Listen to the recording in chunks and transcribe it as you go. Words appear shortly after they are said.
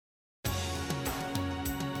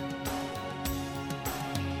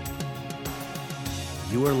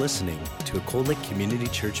You are listening to a Cold Lake Community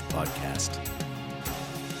Church podcast.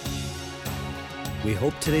 We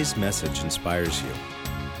hope today's message inspires you.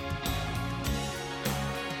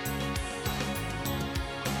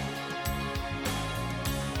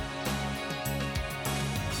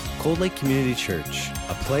 Cold Lake Community Church,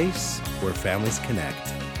 a place where families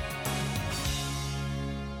connect.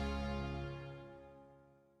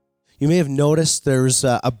 You may have noticed there's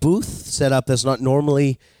a booth set up that's not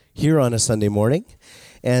normally here on a Sunday morning.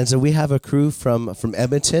 And so we have a crew from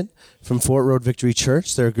Edmonton, from Fort Road Victory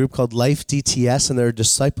Church. They're a group called Life DTS, and they're a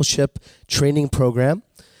discipleship training program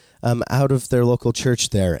out of their local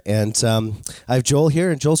church there. And I have Joel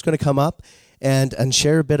here, and Joel's going to come up and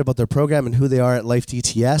share a bit about their program and who they are at Life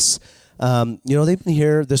DTS. They've been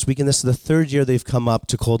here this weekend. This is the third year they've come up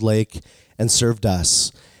to Cold Lake and served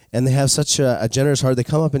us. And they have such a generous heart. They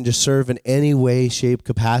come up and just serve in any way, shape,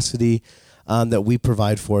 capacity that we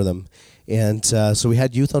provide for them. And so we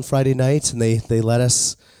had youth on Friday nights, and they led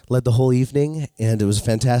the whole evening, and it was a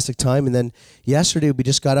fantastic time. And then yesterday we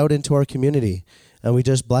just got out into our community, and we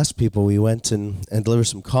just blessed people. We went and delivered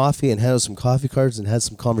some coffee and handed out some coffee cards and had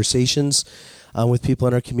some conversations with people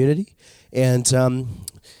in our community. And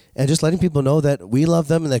just letting people know that we love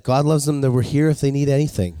them and that God loves them, that we're here if they need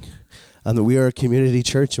anything, and that we are a community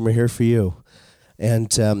church and we're here for you.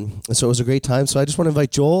 And so it was a great time. So I just want to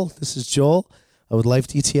invite Joel. This is Joel with Life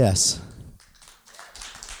DTS.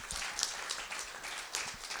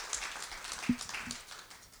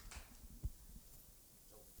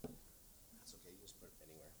 That's okay. You just put it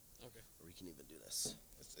anywhere. Okay. Or we can even do this.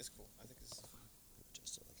 It's cool. I think it's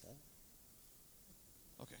just like that.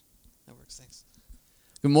 Okay. That works. Thanks.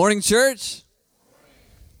 Good morning, church.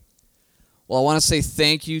 Well, I want to say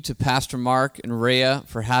thank you to Pastor Mark and Rhea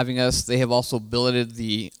for having us. They have also billeted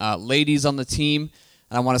the ladies on the team.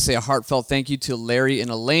 And I want to say a heartfelt thank you to Larry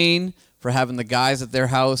and Elaine for having the guys at their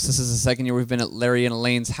house. This is the second year we've been at Larry and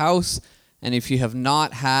Elaine's house. And if you have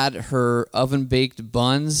not had her oven-baked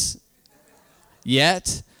buns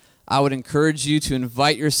yet, I would encourage you to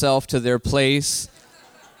invite yourself to their place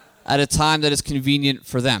at a time that is convenient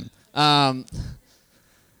for them. I'm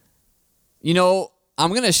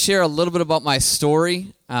going to share a little bit about my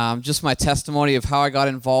story, just my testimony of how I got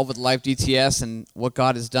involved with Life DTS and what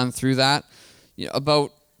God has done through that.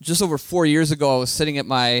 About just over 4 years ago, I was sitting at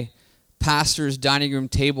my pastor's dining room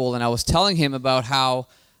table, and I was telling him about how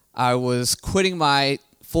I was quitting my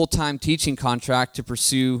full-time teaching contract to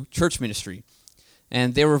pursue church ministry.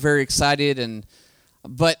 And they were very excited,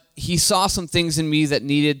 but he saw some things in me that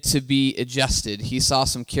needed to be adjusted. He saw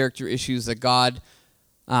some character issues that God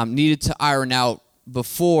needed to iron out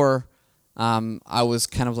before I was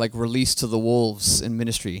kind of like released to the wolves in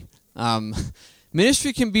ministry.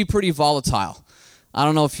 Ministry can be pretty volatile. I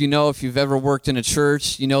don't know if you've ever worked in a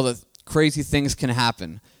church, you know that crazy things can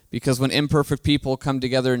happen. Because when imperfect people come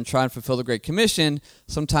together and try and fulfill the Great Commission,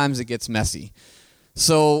 sometimes it gets messy.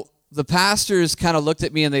 So the pastors kind of looked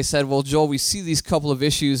at me and they said, well, Joel, we see these couple of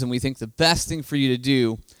issues and we think the best thing for you to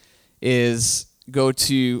do is go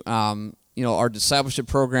to our discipleship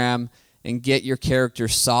program and get your character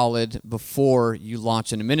solid before you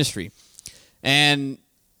launch into ministry. And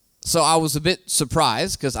so I was a bit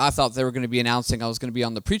surprised because I thought they were going to be announcing I was going to be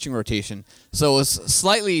on the preaching rotation. So it was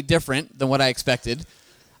slightly different than what I expected.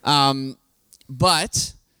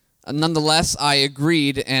 But nonetheless, I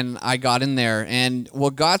agreed and I got in there. And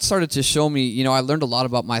what God started to show me, I learned a lot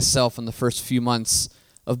about myself in the first few months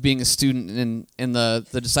of being a student in the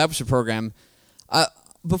discipleship program.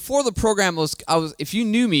 Before the program, I was. If you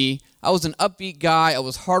knew me, I was an upbeat guy. I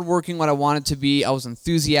was hardworking when I wanted to be. I was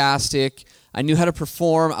enthusiastic. I knew how to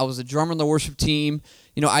perform. I was a drummer on the worship team.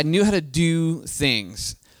 I knew how to do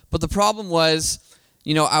things. But the problem was,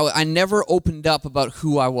 I never opened up about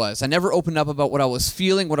who I was. I never opened up about what I was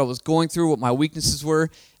feeling, what I was going through, what my weaknesses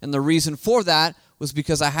were. And the reason for that was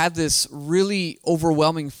because I had this really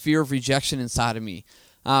overwhelming fear of rejection inside of me.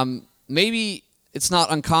 Maybe it's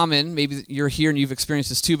not uncommon. Maybe you're here and you've experienced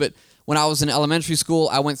this too, but when I was in elementary school,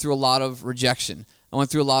 I went through a lot of rejection. I went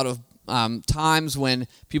through a lot of times when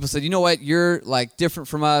people said, you know what, you're like different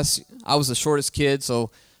from us. I was the shortest kid,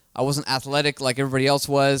 so I wasn't athletic like everybody else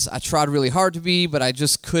was. I tried really hard to be, but I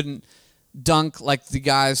just couldn't dunk like the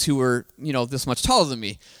guys who were, this much taller than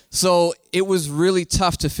me. So it was really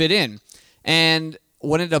tough to fit in. And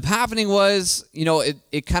what ended up happening was,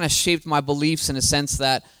 it kind of shaped my beliefs in a sense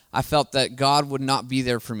that I felt that God would not be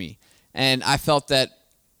there for me. And I felt that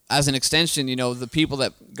as an extension, the people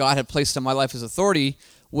that God had placed in my life as authority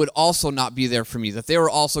would also not be there for me, that they were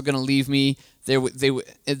also going to leave me,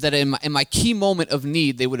 that in my key moment of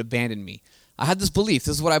need, they would abandon me. I had this belief.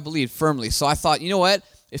 This is what I believed firmly. So I thought, you know what?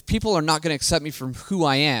 if people are not going to accept me for who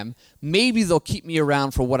I am, maybe they'll keep me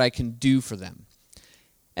around for what I can do for them.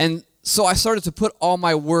 And so I started to put all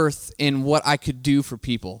my worth in what I could do for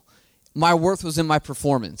people. My worth was in my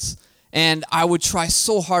performance. And I would try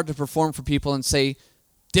so hard to perform for people and say,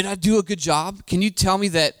 did I do a good job? Can you tell me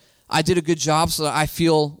that I did a good job so that I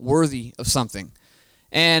feel worthy of something?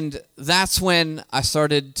 And that's when I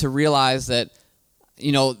started to realize that,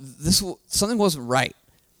 something wasn't right.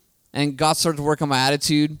 And God started to work on my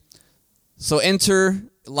attitude. So enter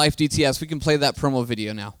Life DTS. We can play that promo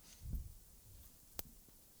video now.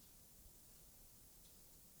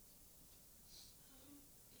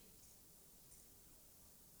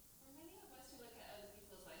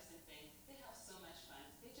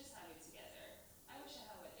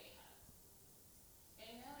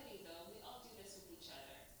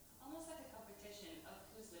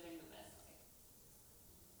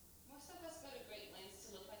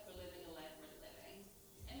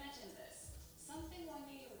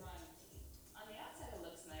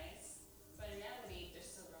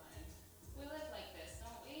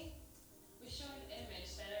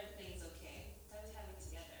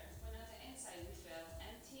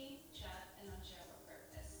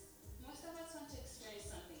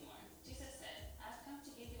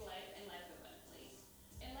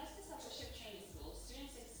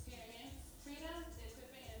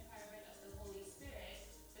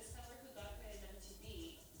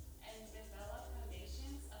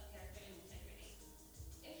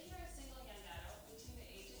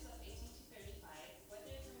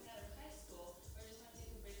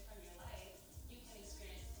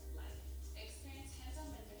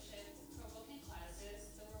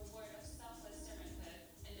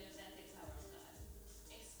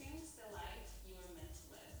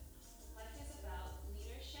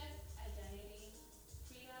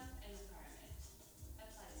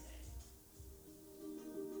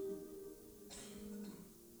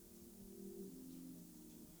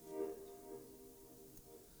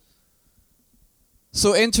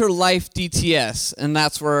 So enter Life DTS, and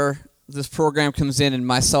that's where this program comes in, and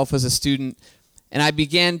myself as a student. And I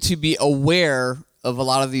began to be aware of a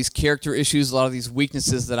lot of these character issues, a lot of these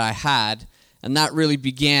weaknesses that I had, and that really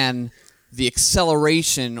began the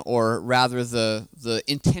acceleration, or rather the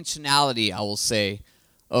intentionality, I will say,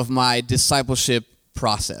 of my discipleship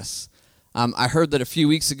process. I heard that a few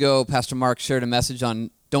weeks ago, Pastor Mark shared a message on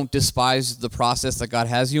don't despise the process that God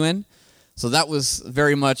has you in. So that was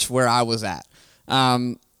very much where I was at.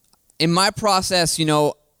 In my process,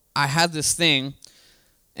 I had this thing,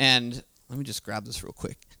 and let me just grab this real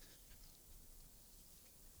quick.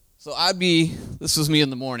 So this was me in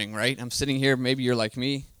the morning, right? I'm sitting here, maybe you're like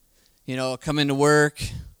me, come into work.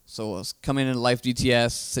 So I was coming into Life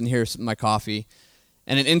DTS, sitting here sipping my coffee,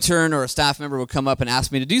 and an intern or a staff member would come up and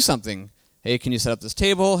ask me to do something. Hey, can you set up this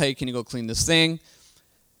table? Hey, can you go clean this thing?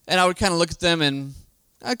 And I would kind of look at them, and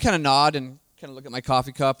I'd kind of nod and kind of look at my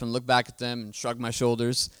coffee cup and look back at them and shrug my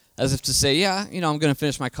shoulders as if to say, yeah, I'm going to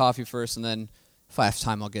finish my coffee first, and then if I have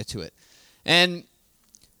time, I'll get to it. And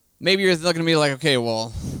maybe you're looking at me like, okay,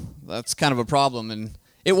 well, that's kind of a problem. And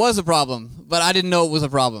it was a problem, but I didn't know it was a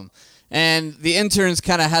problem. And the interns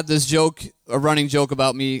kind of had this joke, a running joke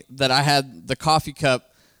about me, that I had the coffee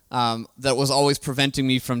cup that was always preventing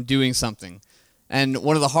me from doing something. And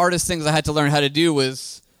one of the hardest things I had to learn how to do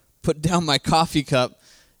was put down my coffee cup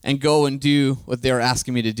and go and do what they were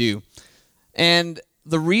asking me to do. And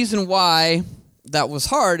the reason why that was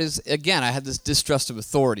hard is, again, I had this distrust of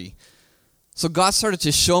authority. So God started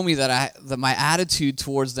to show me that my attitude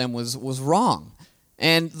towards them was wrong.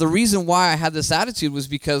 And the reason why I had this attitude was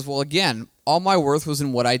because, well, again, all my worth was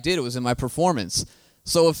in what I did. It was in my performance.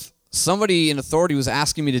 So if somebody in authority was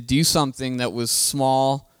asking me to do something that was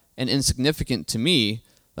small and insignificant to me,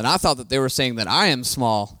 then I thought that they were saying that I am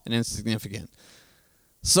small and insignificant.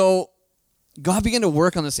 So God began to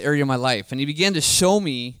work on this area of my life, and he began to show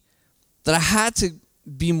me that I had to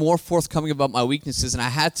be more forthcoming about my weaknesses, and I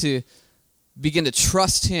had to begin to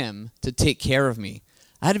trust him to take care of me.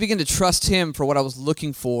 I had to begin to trust him for what I was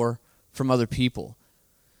looking for from other people,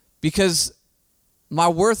 because my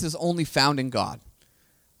worth is only found in God.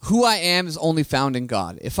 Who I am is only found in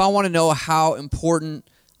God. If I want to know how important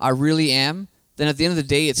I really am, then at the end of the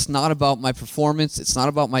day, it's not about my performance, it's not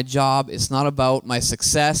about my job, it's not about my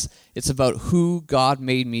success, it's about who God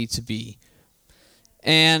made me to be.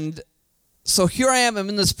 And so here I am, I'm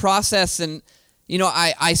in this process, and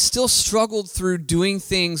I still struggled through doing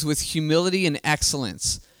things with humility and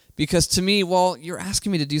excellence. Because to me, well, you're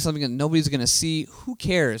asking me to do something that nobody's going to see. Who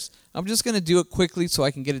cares? I'm just going to do it quickly so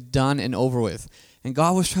I can get it done and over with. And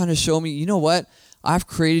God was trying to show me, you know what? I've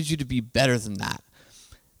created you to be better than that.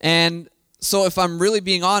 And so if I'm really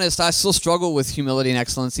being honest, I still struggle with humility and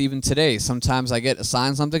excellence even today. Sometimes I get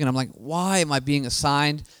assigned something and I'm like, why am I being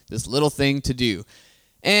assigned this little thing to do?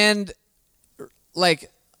 And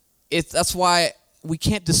like, that's why we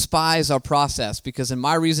can't despise our process, because in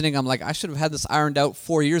my reasoning, I'm like, I should have had this ironed out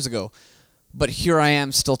 4 years ago. But here I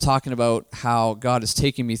am still talking about how God is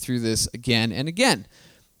taking me through this again and again.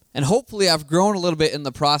 And hopefully I've grown a little bit in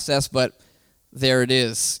the process, but there it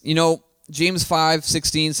is. You know, James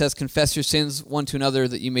 5:16 says, confess your sins one to another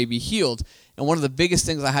that you may be healed. And one of the biggest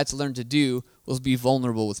things I had to learn to do was be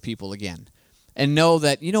vulnerable with people again. And know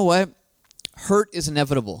that, you know what? Hurt is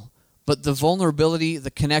inevitable. But the vulnerability,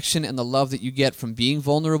 the connection, and the love that you get from being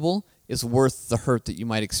vulnerable is worth the hurt that you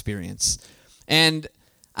might experience. And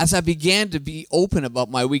as I began to be open about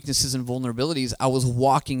my weaknesses and vulnerabilities, I was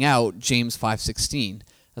walking out James 5:16.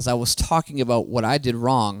 As I was talking about what I did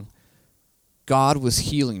wrong, God was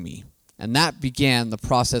healing me. And that began the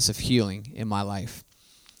process of healing in my life.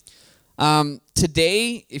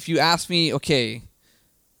 Today, if you ask me, okay,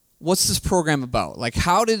 what's this program about? Like,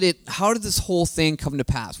 how did this whole thing come to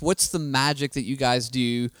pass? What's the magic that you guys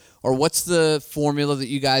do? Or what's the formula that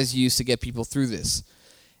you guys use to get people through this?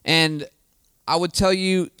 And I would tell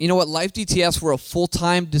you, you know what, Life DTS, we're a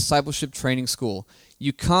full-time discipleship training school.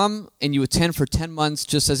 You come and you attend for 10 months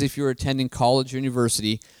just as if you were attending college or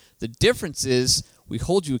university. The difference is we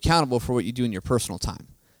hold you accountable for what you do in your personal time.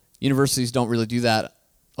 Universities don't really do that.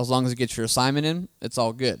 As long as you get your assignment in, it's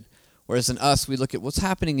all good. Whereas in us, we look at what's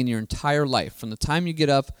happening in your entire life. From the time you get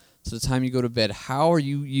up to the time you go to bed, how are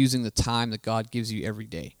you using the time that God gives you every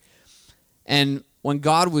day? And when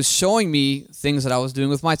God was showing me things that I was doing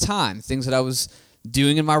with my time, things that I was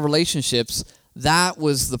doing in my relationships, that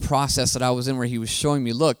was the process that I was in, where he was showing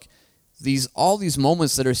me, look, all these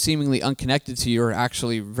moments that are seemingly unconnected to you are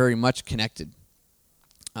actually very much connected.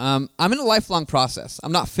 I'm in a lifelong process.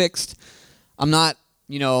 I'm not fixed.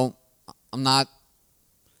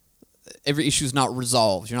 Every issue is not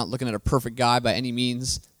resolved. You're not looking at a perfect guy by any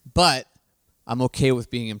means, but I'm okay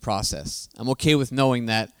with being in process. I'm okay with knowing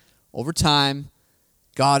that over time,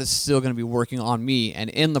 God is still going to be working on me, and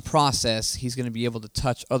in the process, he's going to be able to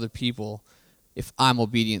touch other people if I'm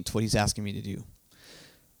obedient to what he's asking me to do.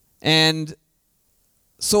 And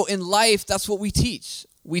so in life, that's what we teach.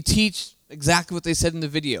 We teach exactly what they said in the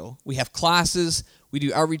video. We have classes, we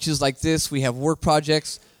do outreaches like this, we have work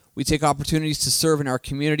projects, we take opportunities to serve in our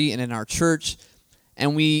community and in our church,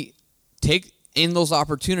 and we take in those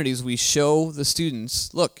opportunities, we show the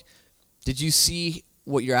students, look, did you see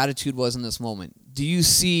what your attitude was in this moment? Do you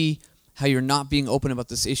see how you're not being open about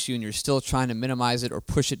this issue and you're still trying to minimize it or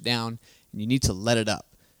push it down, and you need to let it up.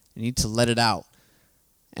 You need to let it out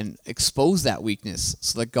and expose that weakness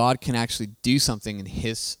so that God can actually do something in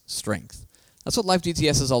his strength. That's what Life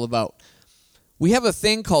DTS is all about. We have a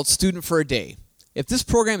thing called Student for a Day. If this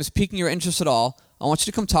program is piquing your interest at all, I want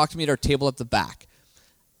you to come talk to me at our table at the back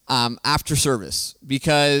after service,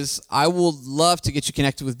 because I will love to get you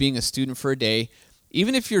connected with being a student for a day.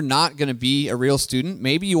 Even if you're not going to be a real student,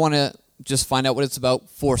 maybe you want to just find out what it's about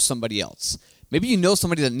for somebody else. Maybe you know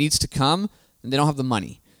somebody that needs to come and they don't have the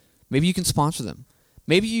money. Maybe you can sponsor them.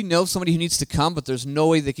 Maybe you know somebody who needs to come, but there's no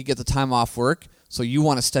way they could get the time off work, so you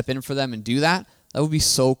want to step in for them and do that. That would be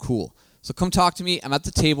so cool. So come talk to me. I'm at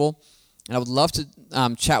the table, and I would love to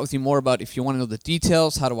chat with you more about if you want to know the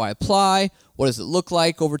details. How do I apply? What does it look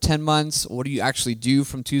like over 10 months? What do you actually do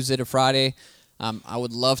from Tuesday to Friday? I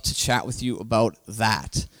would love to chat with you about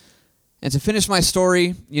that. And to finish my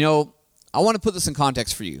story, I want to put this in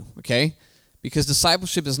context for you, okay? Because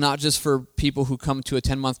discipleship is not just for people who come to a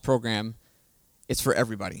 10-month program. It's for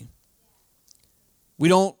everybody.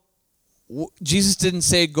 Jesus didn't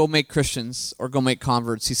say go make Christians or go make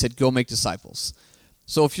converts. He said go make disciples.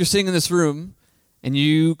 So if you're sitting in this room and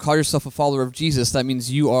you call yourself a follower of Jesus, that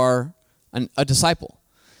means you are a disciple.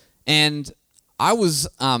 And I was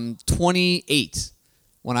 28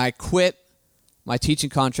 when I quit my teaching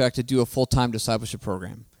contract to do a full-time discipleship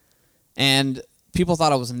program. And people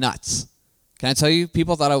thought I was nuts. Can I tell you?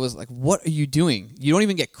 People thought I was like, what are you doing? You don't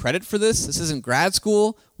even get credit for this? This isn't grad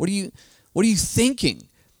school? What are you thinking?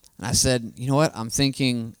 And I said, you know what? I'm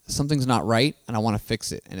thinking something's not right, and I want to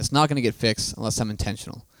fix it. And it's not going to get fixed unless I'm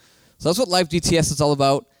intentional. So that's what Life DTS is all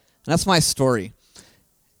about, and that's my story.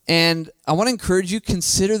 And I want to encourage you,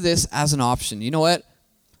 consider this as an option. You know what?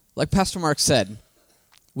 Like Pastor Mark said,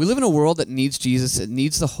 we live in a world that needs Jesus. It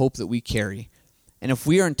needs the hope that we carry. And if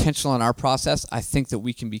we are intentional in our process, I think that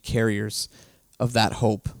we can be carriers of that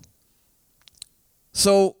hope.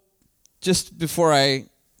 So just before I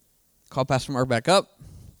call Pastor Mark back up,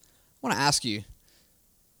 I want to ask you,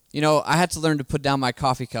 I had to learn to put down my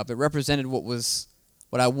coffee cup. It represented what was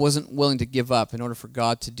what I wasn't willing to give up in order for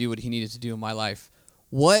God to do what he needed to do in my life.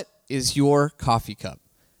 What is your coffee cup?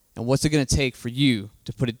 And what's it going to take for you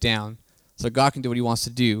to put it down so God can do what he wants to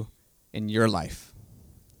do in your life?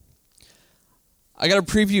 I got a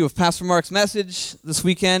preview of Pastor Mark's message this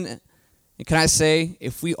weekend. And can I say,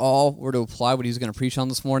 if we all were to apply what he was going to preach on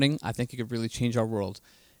this morning, I think it could really change our world.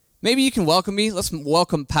 Maybe you can welcome me. Let's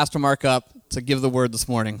welcome Pastor Mark up to give the word this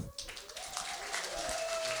morning.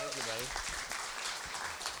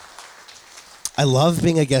 I love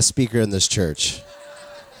being a guest speaker in this church.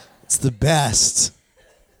 It's the best.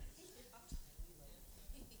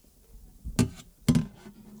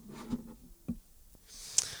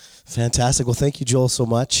 Fantastic. Well, thank you, Joel, so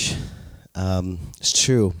much. It's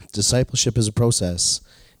true. Discipleship is a process.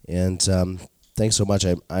 And thanks so much.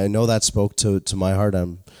 I know that spoke to my heart.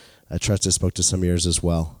 I trust it spoke to some of yours as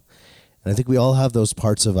well. And I think we all have those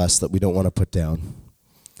parts of us that we don't want to put down,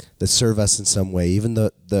 that serve us in some way, even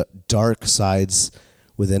the dark sides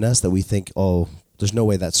within us that we think, oh, there's no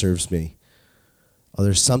way that serves me. Oh,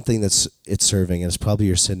 there's something it's serving, and it's probably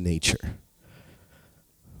your sin nature.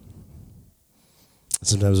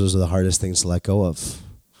 Sometimes those are the hardest things to let go of.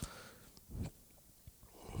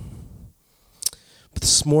 But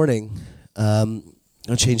this morning, I'm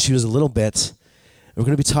going to change shoes a little bit. We're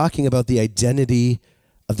going to be talking about the identity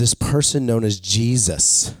of this person known as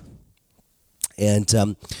Jesus.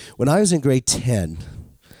 And when I was in grade 10,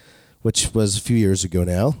 which was a few years ago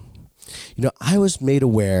now, I was made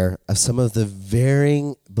aware of some of the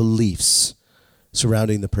varying beliefs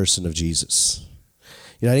surrounding the person of Jesus.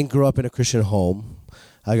 I didn't grow up in a Christian home.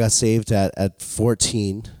 I got saved at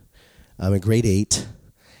 14, in grade 8,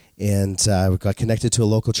 and I got connected to a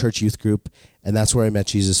local church youth group, and that's where I met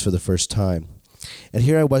Jesus for the first time. And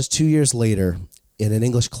here I was 2 years later in an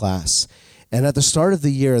English class, and at the start of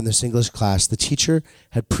the year in this English class, the teacher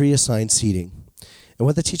had pre-assigned seating. And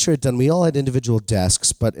what the teacher had done, we all had individual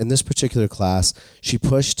desks, but in this particular class, she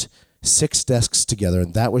pushed 6 desks together,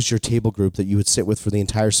 and that was your table group that you would sit with for the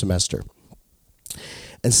entire semester.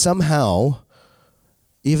 And somehow,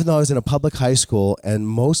 even though I was in a public high school and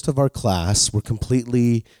most of our class were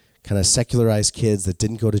completely kind of secularized kids that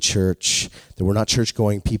didn't go to church, that were not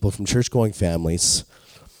church-going people from church-going families,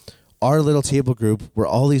 our little table group were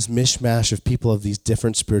all these mishmash of people of these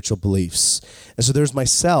different spiritual beliefs. And so there's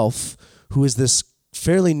myself, who is this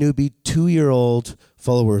fairly newbie 2-year-old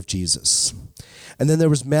follower of Jesus. And then there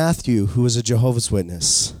was Matthew, who was a Jehovah's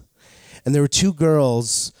Witness. And there were 2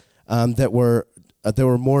 girls that were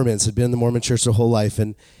Mormons, had been in the Mormon church their whole life,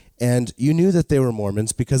 and you knew that they were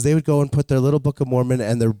Mormons because they would go and put their little Book of Mormon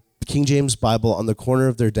and their King James Bible on the corner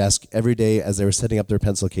of their desk every day as they were setting up their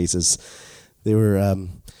pencil cases. They were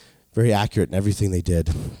very accurate in everything they did.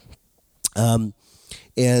 And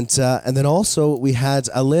then also we had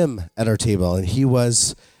Alim at our table, and he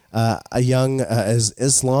was a young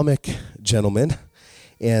Islamic gentleman,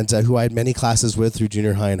 and who I had many classes with through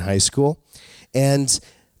junior high and high school. And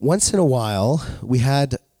once in a while, we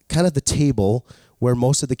had kind of the table where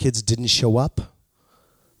most of the kids didn't show up.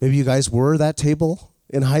 Maybe you guys were that table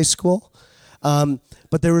in high school.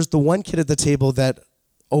 But there was the one kid at the table that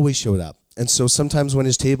always showed up. And so sometimes when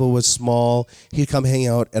his table was small, he'd come hang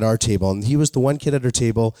out at our table. And he was the one kid at our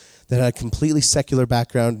table that had a completely secular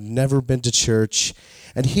background, never been to church.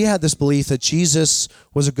 And he had this belief that Jesus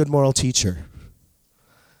was a good moral teacher.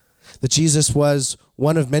 That Jesus was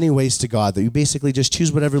one of many ways to God, that you basically just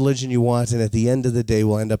choose whatever religion you want, and at the end of the day,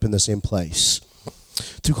 we'll end up in the same place.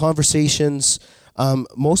 Through conversations,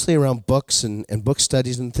 mostly around books and book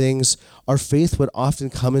studies and things, our faith would often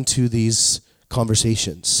come into these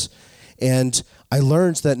conversations. And I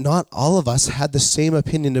learned that not all of us had the same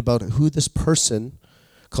opinion about who this person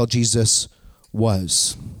called Jesus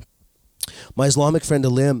was. My Islamic friend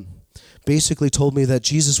Alim basically told me that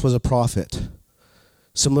Jesus was a prophet,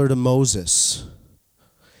 similar to Moses,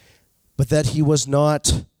 but that he was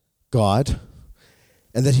not God,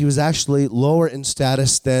 and that he was actually lower in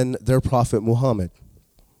status than their prophet Muhammad.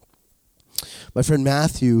 My friend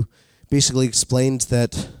Matthew basically explained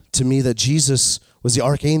that to me that Jesus was the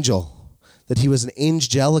archangel, that he was an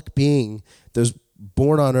angelic being that was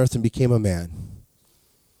born on earth and became a man.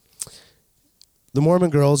 The Mormon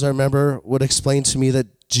girls, I remember, would explain to me that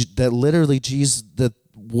literally Jesus, that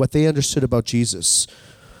what they understood about Jesus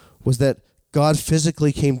was that God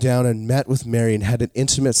physically came down and met with Mary and had an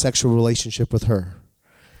intimate sexual relationship with her.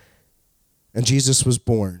 And Jesus was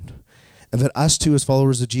born. And that us too, as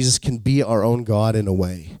followers of Jesus, can be our own God in a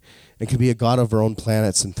way, and can be a God of our own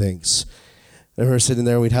planets and things. I remember sitting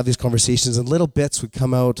there, we'd have these conversations, and little bits would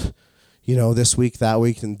come out, this week, that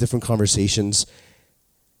week, in different conversations.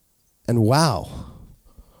 And wow,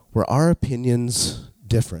 were our opinions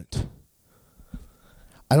different.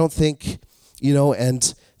 I don't think,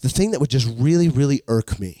 and the thing that would just really, really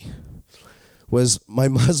irk me was my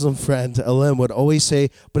Muslim friend, Alim, would always say,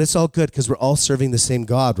 but it's all good because we're all serving the same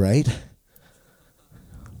God, right?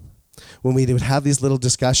 When we would have these little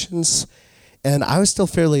discussions, and I was still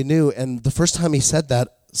fairly new, and the first time he said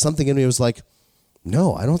that, something in me was like,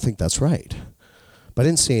 no, I don't think that's right. But I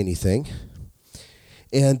didn't say anything.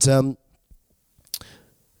 And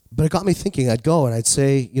but it got me thinking. I'd go and I'd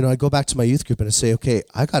say, I'd go back to my youth group and I'd say, okay,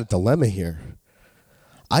 I got a dilemma here.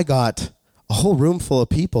 I got a whole room full of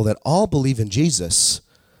people that all believe in Jesus,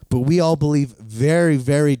 but we all believe very,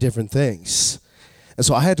 very different things. And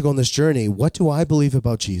so I had to go on this journey. What do I believe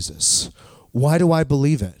about Jesus? Why do I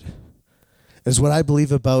believe it? Is what I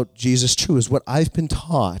believe about Jesus true? Is what I've been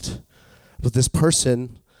taught with this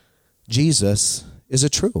person, Jesus, is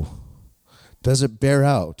it true? Does it bear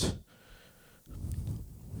out?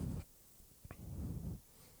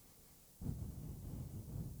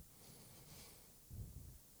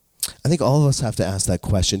 I think all of us have to ask that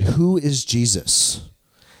question. Who is Jesus?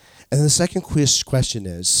 And the second question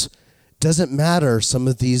is, does it matter some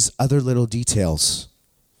of these other little details?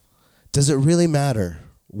 Does it really matter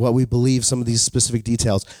what we believe, some of these specific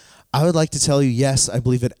details? I would like to tell you, yes, I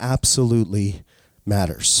believe it absolutely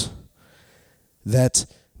matters. That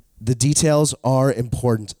the details are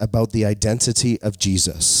important about the identity of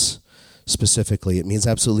Jesus specifically. It means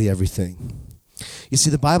absolutely everything. You see,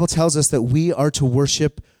 the Bible tells us that we are to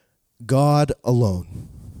worship God alone.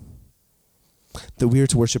 That we are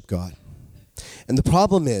to worship God. And the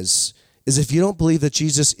problem is if you don't believe that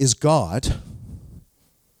Jesus is God,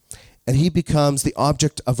 and he becomes the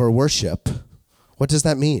object of our worship, what does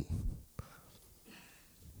that mean?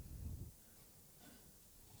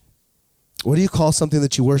 What do you call something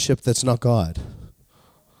that you worship that's not God?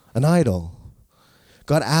 An idol.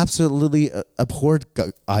 God absolutely abhorred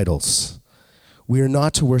idols. We are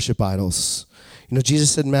not to worship idols.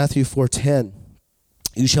 Jesus said in Matthew 4:10,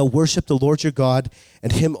 you shall worship the Lord your God,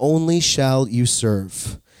 and him only shall you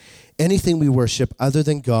serve. Anything we worship other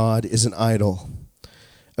than God is an idol.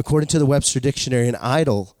 According to the Webster Dictionary, an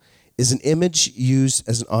idol is an image used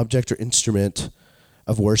as an object or instrument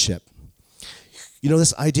of worship.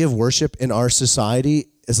 This idea of worship in our society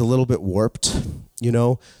is a little bit warped.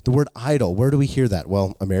 The word idol, where do we hear that?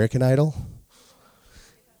 Well, American Idol.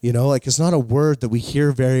 It's not a word that we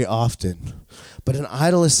hear very often. But an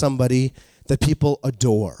idol is somebody that people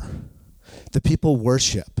adore, that people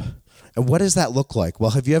worship. And what does that look like?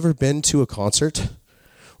 Well, have you ever been to a concert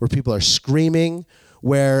where people are screaming,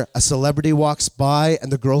 where a celebrity walks by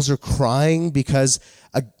and the girls are crying because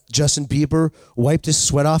Justin Bieber wiped his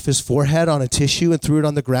sweat off his forehead on a tissue and threw it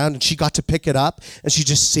on the ground, and she got to pick it up, and she's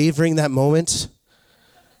just savoring that moment?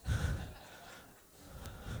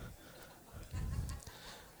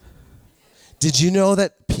 Did you know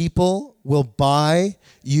that people will buy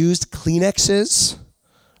used Kleenexes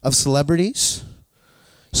of celebrities,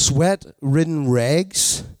 sweat-ridden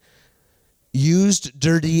rags, used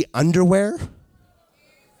dirty underwear?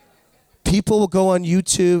 People will go on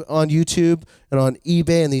YouTube and on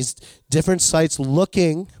eBay and these different sites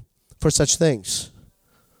looking for such things.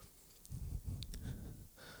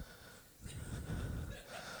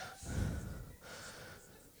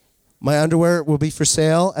 My underwear will be for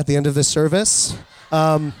sale at the end of this service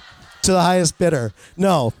to the highest bidder.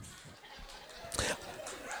 No.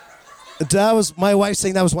 That was my wife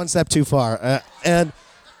saying that was one step too far. And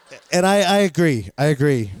I agree. I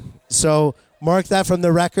agree. So mark that from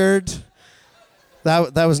the record.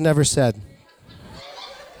 That was never said.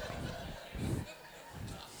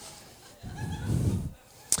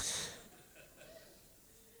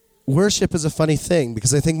 Worship is a funny thing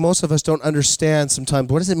because I think most of us don't understand sometimes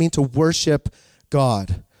what does it mean to worship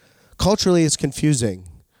God. Culturally, it's confusing.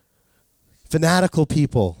 Fanatical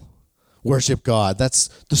people worship God. That's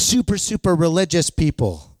the super, super religious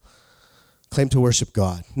people claim to worship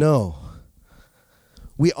God. No.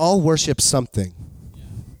 We all worship something.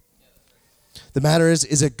 The matter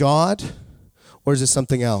is it God or is it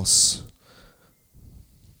something else?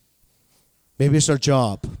 Maybe it's our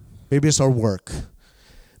job. Maybe it's our work.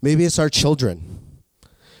 Maybe it's our children.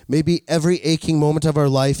 Maybe every aching moment of our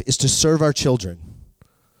life is to serve our children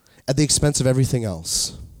at the expense of everything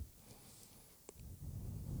else.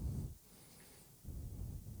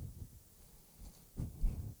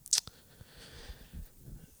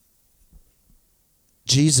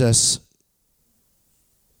 Jesus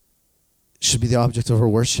should be the object of our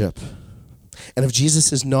worship. And if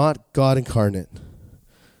Jesus is not God incarnate,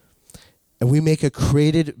 and we make a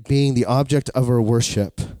created being the object of our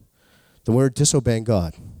worship, then we're disobeying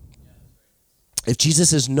God. If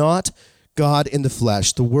Jesus is not God in the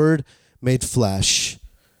flesh, the Word made flesh,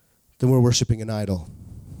 then we're worshiping an idol.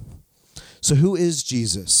 So who is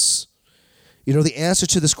Jesus? You know, the answer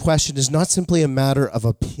to this question is not simply a matter of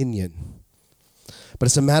opinion, but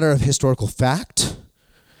it's a matter of historical fact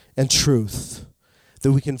and truth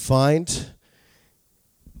that we can find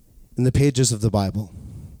in the pages of the Bible,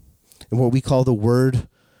 in what we call the Word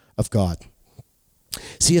of God.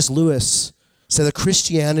 C.S. Lewis said that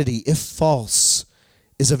Christianity, if false,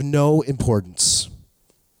 is of no importance,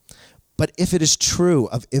 but if it is true,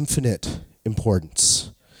 of infinite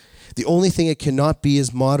importance. The only thing it cannot be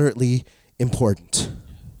is moderately important.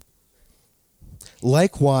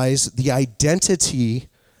 Likewise, the identity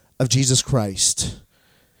of Jesus Christ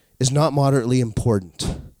is not moderately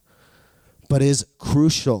important, but is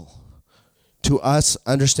crucial to us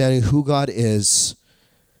understanding who God is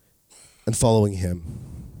and following him.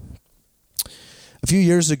 A few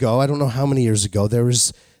years ago, I don't know how many years ago, there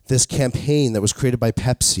was this campaign that was created by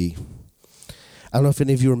Pepsi. I don't know if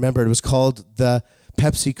any of you remember. It was called the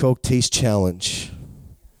Pepsi Coke Taste Challenge.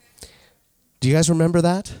 Do you guys remember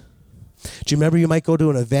that? Do you remember you might go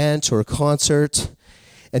to an event or a concert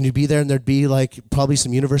and you'd be there and there'd be like probably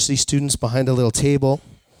some university students behind a little table,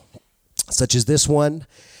 such as this one,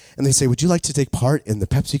 and they say, would you like to take part in the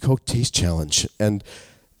Pepsi Coke Taste Challenge? And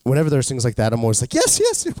whenever there's things like that, I'm always like, yes,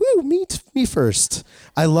 woo, me first.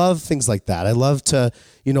 I love things like that. I love to,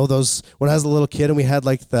 those, when I was a little kid and we had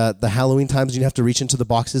like the Halloween times, you'd have to reach into the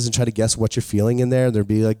boxes and try to guess what you're feeling in there. There'd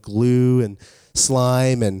be like glue and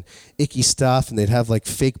slime and icky stuff, and they'd have like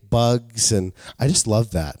fake bugs, and I just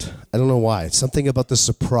love that. I don't know why. It's something about the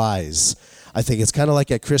surprise. I think it's kind of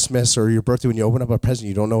like at Christmas or your birthday when you open up a present,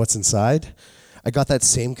 you don't know what's inside. I got that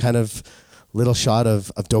same kind of little shot of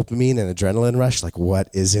dopamine and adrenaline rush, like what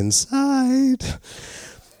is inside?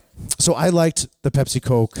 So I liked the Pepsi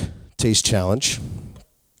Coke Taste Challenge,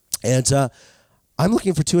 and I'm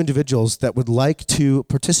looking for two individuals that would like to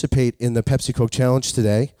participate in the Pepsi Coke Challenge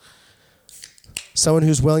today. Someone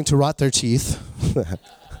who's willing to rot their teeth.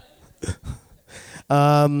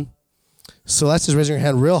 So let's just raise your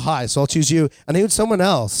hand real high. So I'll choose you. And I need someone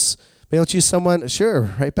else. Maybe I'll choose someone,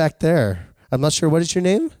 sure, right back there. I'm not sure. What is your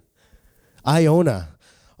name? Iona.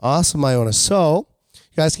 Awesome, Iona. So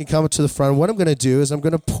you guys can come up to the front. What I'm going to do is I'm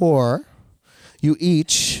going to pour you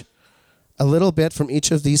each a little bit from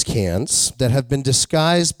each of these cans that have been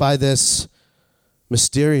disguised by this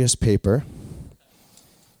mysterious paper.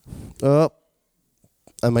 Oh,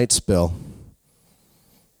 I might spill.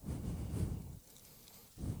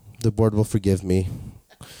 The board will forgive me.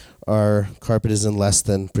 Our carpet is in less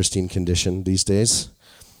than pristine condition these days.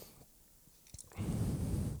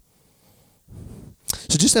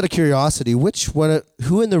 So just out of curiosity,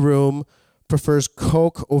 who in the room prefers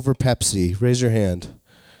Coke over Pepsi? Raise your hand.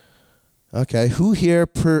 Okay. Who here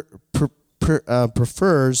prefers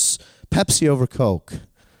Pepsi over Coke?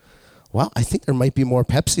 Wow, I think there might be more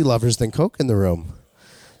Pepsi lovers than Coke in the room.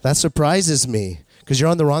 That surprises me, because you're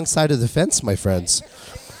on the wrong side of the fence, my friends.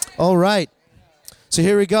 All right. So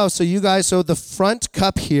here we go. So you guys, the front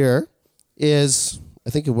cup here is, I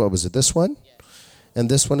think, what was it, this one? And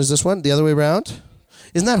this one is this one? The other way around?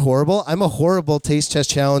 Isn't that horrible? I'm a horrible taste test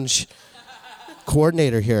challenge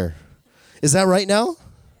coordinator here. Is that right now?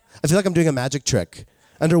 I feel like I'm doing a magic trick.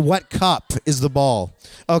 Under what cup is the ball?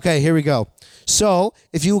 Okay, here we go. So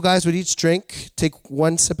if you guys would each take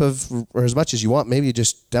one sip of, or as much as you want, maybe you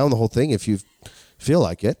just down the whole thing if you feel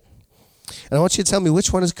like it. And I want you to tell me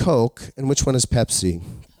which one is Coke and which one is Pepsi.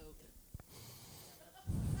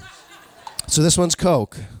 So this one's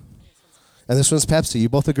Coke. And this one's Pepsi. You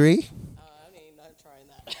both agree? Not trying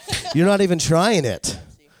that. You're not even trying it.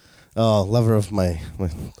 Oh, lover of me.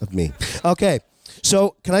 Okay.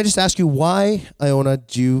 So can I just ask you why, Iona,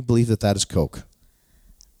 do you believe that is Coke?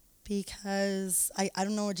 Because I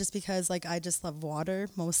don't know, just because I just love water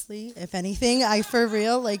mostly. If anything,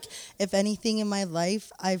 if anything in my life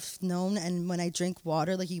I've known, and when I drink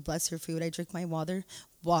water, you bless your food, I drink my water,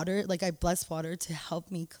 I bless water to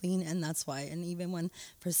help me clean, and that's why. And even when,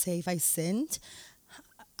 if I sinned,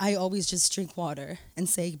 I always just drink water and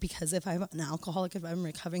say, because if I'm an alcoholic, if I'm a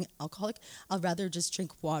recovering alcoholic, I'd rather just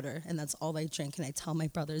drink water, and that's all I drink. And I tell my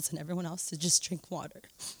brothers and everyone else to just drink water.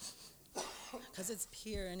 Because it's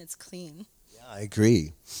pure and it's clean. Yeah, I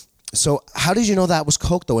agree. So how did you know that was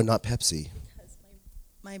Coke, though, and not Pepsi?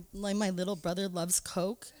 Because my little brother loves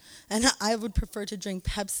Coke, and I would prefer to drink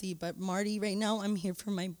Pepsi. But Marty, right now, I'm here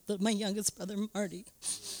for my youngest brother, Marty.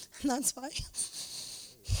 And that's why.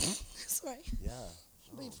 That's why. Yeah.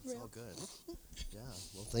 Oh, it's all good. Yeah.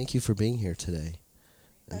 Well, thank you for being here today.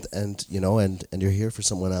 And you're here for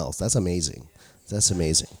someone else. That's amazing. That's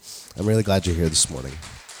amazing. I'm really glad you're here this morning.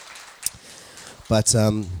 But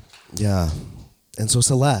yeah. And so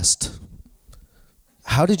Celeste,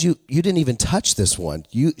 how did you didn't even touch this one.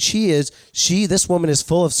 This woman is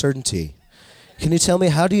full of certainty. Can you tell me,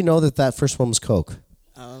 how do you know that first one was Coke?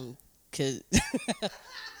 Because,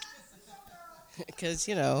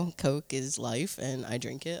 Coke is life, and I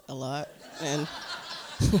drink it a lot. And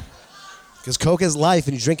Because Coke is life,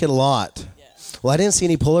 and you drink it a lot. yeah. Well, I didn't see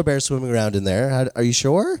any polar bears swimming around in there. Are you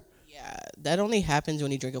sure? Yeah, that only happens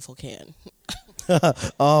when you drink a full can.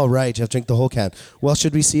 Oh, right. You have to drink the whole can. Well,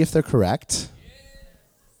 should we see if they're correct?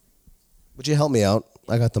 Would you help me out?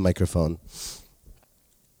 I got the microphone.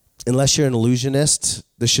 Unless you're an illusionist,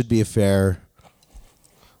 this should be a fair...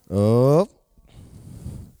 Oh.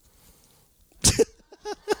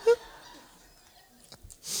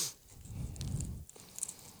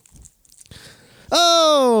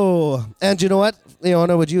 Oh! And you know what?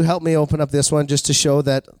 Leona, would you help me open up this one just to show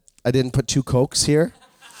that I didn't put 2 Cokes here?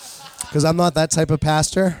 Because I'm not that type of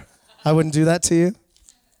pastor. I wouldn't do that to you.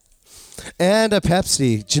 And a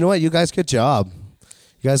Pepsi. Do you know what? You guys, good job.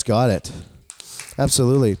 You guys got it.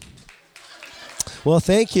 Absolutely. Well,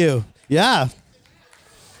 thank you. Yeah.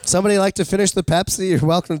 Somebody like to finish the Pepsi? You're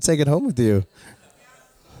welcome to take it home with you.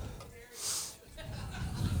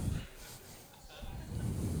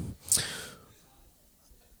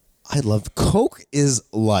 I love Coke is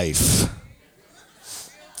life.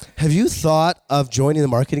 Have you thought of joining the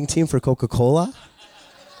marketing team for Coca-Cola?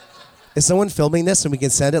 Is someone filming this and we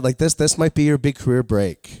can send it like this? This might be your big career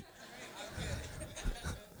break.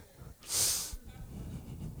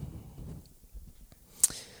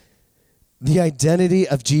 The identity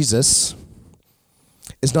of Jesus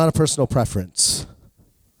is not a personal preference.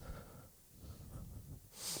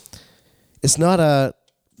 It's not a,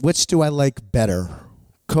 which do I like better,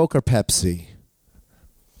 Coke or Pepsi?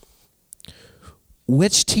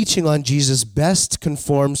 Which teaching on Jesus best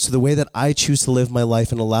conforms to the way that I choose to live my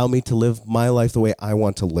life and allow me to live my life the way I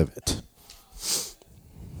want to live it?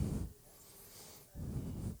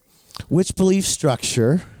 Which belief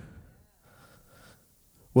structure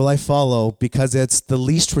will I follow because it's the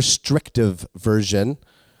least restrictive version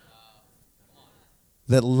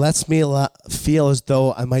that lets me feel as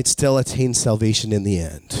though I might still attain salvation in the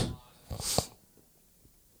end?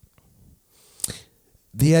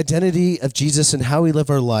 The identity of Jesus and how we live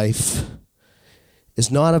our life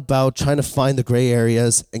is not about trying to find the gray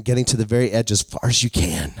areas and getting to the very edge as far as you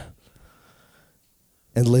can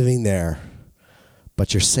and living there,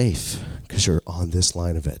 but you're safe because you're on this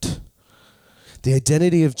line of it. The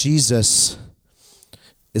identity of Jesus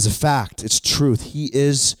is a fact. It's truth. He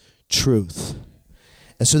is truth.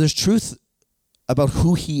 And so there's truth about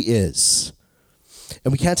who he is.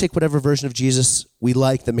 And we can't take whatever version of Jesus we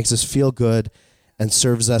like that makes us feel good and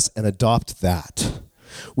serves us and adopt that.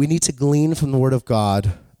 We need to glean from the Word of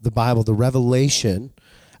God, the Bible, the revelation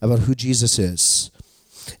about who Jesus is.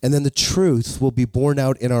 And then the truth will be borne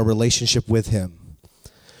out in our relationship with him.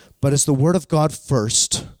 But it's the Word of God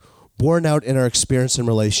first, borne out in our experience and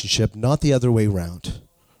relationship, not the other way around.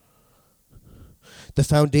 The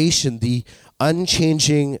foundation, the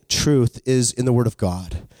unchanging truth is in the Word of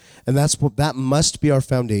God. And that must be our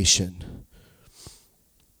foundation.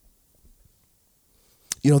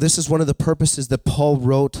 This is one of the purposes that Paul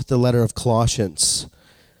wrote the letter of Colossians.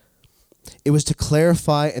 It was to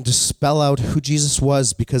clarify and to spell out who Jesus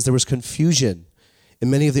was because there was confusion in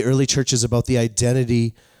many of the early churches about the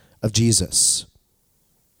identity of Jesus.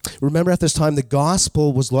 Remember, at this time, the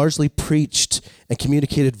gospel was largely preached and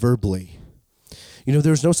communicated verbally.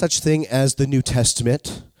 There was no such thing as the New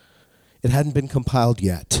Testament. It hadn't been compiled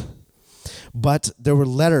yet. But there were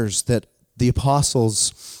letters that the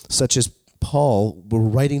apostles, such as Paul, were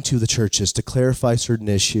writing to the churches to clarify certain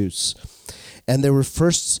issues. And there were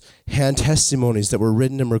first-hand testimonies that were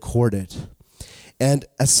written and recorded. And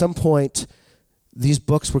at some point, these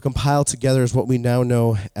books were compiled together as what we now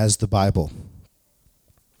know as the Bible.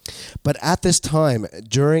 But at this time,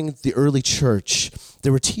 during the early church,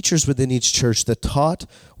 there were teachers within each church that taught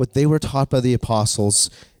what they were taught by the apostles,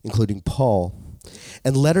 including Paul.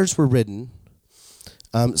 And letters were written,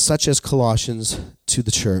 such as Colossians, to the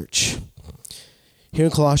church. Here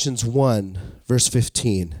in Colossians 1, verse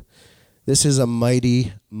 15, this is a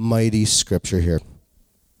mighty, mighty scripture here.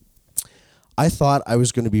 I thought I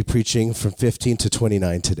was going to be preaching from 15 to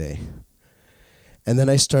 29 today. And then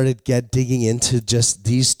I started digging into just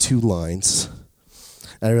these 2 lines.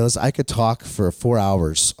 And I realized I could talk for 4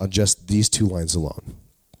 hours on just these 2 lines alone.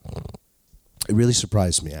 It really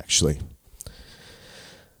surprised me, actually.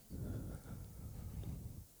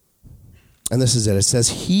 And this is it. It says,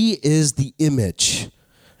 he is the image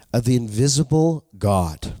of the invisible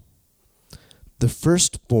God, the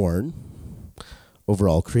firstborn over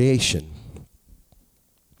all creation.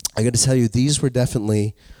 I got to tell you, these were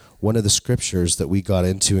definitely one of the scriptures that we got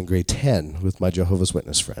into in grade 10 with my Jehovah's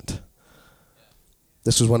Witness friend.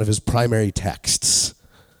 This was one of his primary texts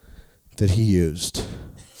that he used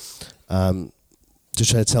to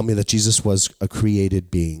try to tell me that Jesus was a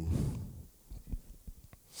created being.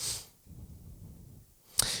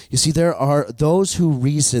 You see, there are those who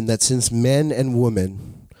reason that since men and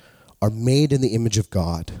women are made in the image of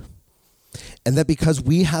God, and that because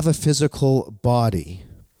we have a physical body,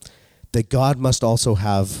 that God must also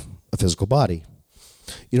have a physical body.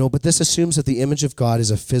 But this assumes that the image of God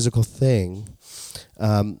is a physical thing.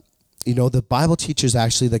 The Bible teaches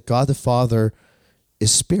actually that God the Father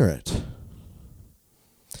is spirit.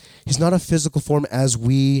 He's not a physical form as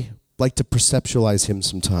we like to perceptualize him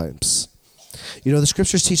sometimes. The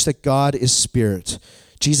scriptures teach that God is spirit.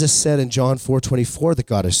 Jesus said in John 4:24 that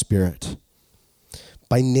God is spirit.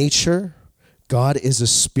 By nature, God is a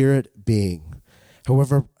spirit being.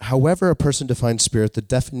 However a person defines spirit, the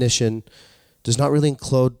definition does not really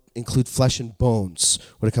include flesh and bones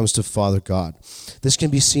when it comes to Father God. This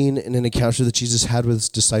can be seen in an encounter that Jesus had with his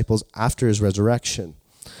disciples after his resurrection.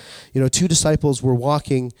 Two disciples were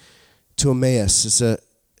walking to Emmaus.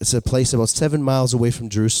 It's a place about 7 miles away from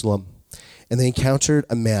Jerusalem. And they encountered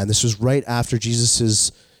a man. This was right after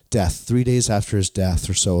Jesus' death, 3 days after his death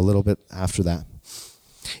or so, a little bit after that.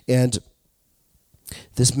 And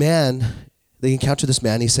this man, they encountered this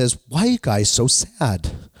man. He says, "Why are you guys so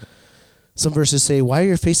sad?" Some verses say, "Why are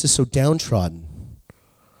your faces so downtrodden?"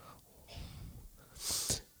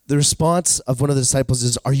 The response of one of the disciples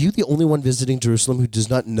is, "Are you the only one visiting Jerusalem who does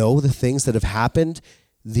not know the things that have happened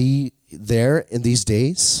there in these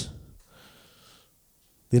days?"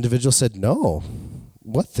 The individual said, "No."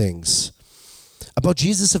 "What things?" "About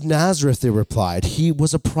Jesus of Nazareth," they replied. "He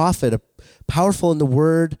was a prophet, powerful in the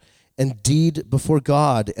word and deed before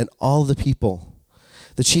God and all the people.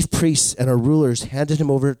 The chief priests and our rulers handed him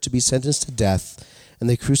over to be sentenced to death, and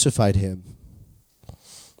they crucified him.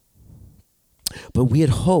 But we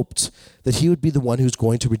had hoped that he would be the one who's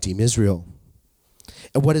going to redeem Israel.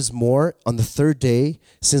 And what is more, on the third day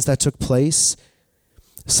since that took place,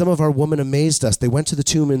 some of our women amazed us. They went to the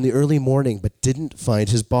tomb in the early morning, but didn't find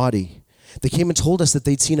his body. They came and told us that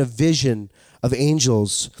they'd seen a vision of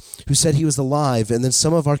angels who said he was alive. And then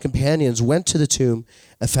some of our companions went to the tomb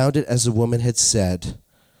and found it as the woman had said.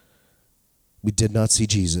 We did not see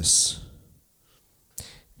Jesus."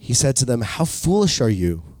 He said to them, "How foolish are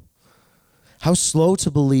you? How slow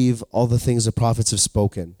to believe all the things the prophets have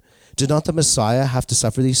spoken. Did not the Messiah have to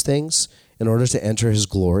suffer these things in order to enter his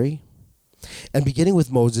glory?" And beginning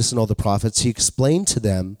with Moses and all the prophets, he explained to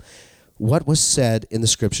them what was said in the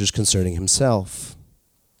scriptures concerning himself.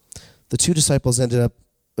 The two disciples ended up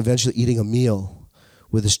eventually eating a meal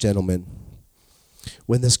with this gentleman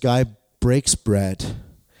when this guy breaks bread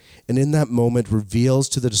and in that moment reveals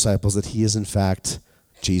to the disciples that he is in fact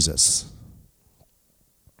Jesus.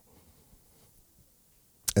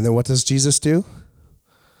 And then what does Jesus do?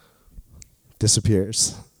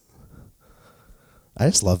 Disappears. I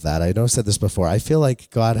just love that. I know I've said this before. I feel like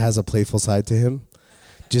God has a playful side to him.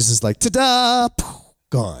 Jesus is like, ta-da,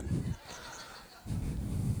 gone.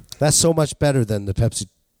 That's so much better than the Pepsi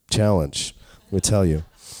challenge, let me tell you.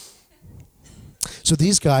 So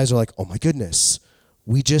these guys are like, oh my goodness,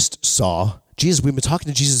 we just saw Jesus. We've been talking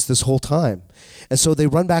to Jesus this whole time. And so they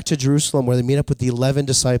run back to Jerusalem where they meet up with the 11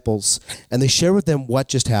 disciples and they share with them what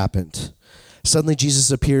just happened. Suddenly Jesus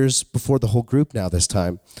appears before the whole group now this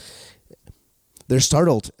time. They're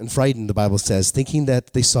startled and frightened, the Bible says, thinking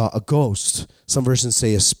that they saw a ghost. Some versions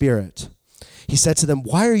say a spirit. He said to them,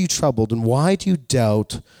 "Why are you troubled and why do you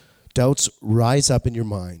doubt? Doubts rise up in your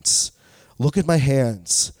minds. Look at my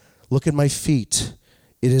hands. Look at my feet.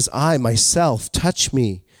 It is I myself. Touch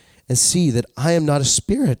me and see that I am not a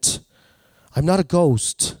spirit. I'm not a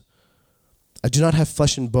ghost. I do not have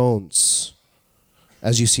flesh and bones,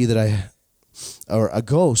 as you see that or a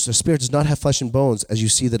ghost, a spirit does not have flesh and bones, as you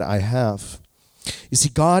see that I have." You see,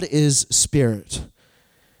 God is spirit.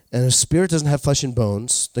 And if spirit doesn't have flesh and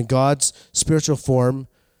bones, then God's spiritual form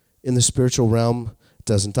in the spiritual realm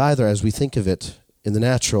doesn't either, as we think of it in the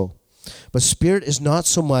natural. But spirit is not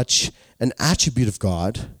so much an attribute of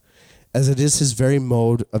God as it is his very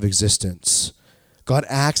mode of existence. God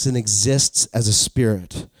acts and exists as a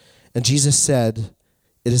spirit. And Jesus said,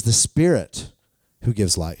 "It is the spirit who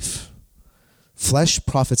gives life. Flesh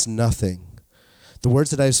profits nothing. The words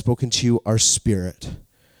that I have spoken to you are spirit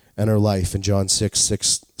and are life," in John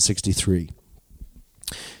 6:63.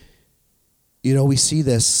 You know, we see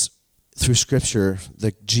this through Scripture,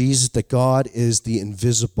 that God is the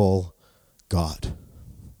invisible God.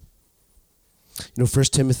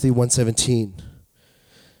 1 Timothy 1:17,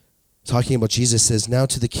 talking about Jesus, says, "Now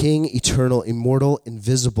to the King, eternal, immortal,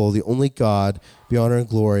 invisible, the only God, be honor and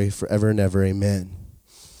glory forever and ever. Amen."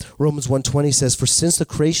 Romans 1:20 says, "For since the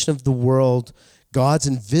creation of the world, God's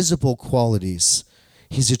invisible qualities,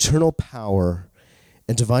 his eternal power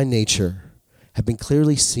and divine nature have been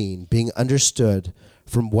clearly seen, being understood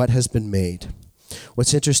from what has been made."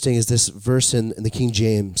 What's interesting is this verse in the King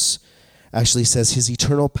James actually says his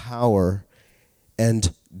eternal power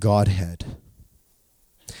and Godhead.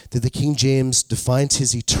 That the King James defines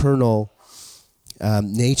his eternal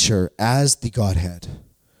nature as the Godhead,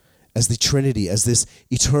 as the Trinity, as this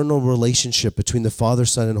eternal relationship between the Father,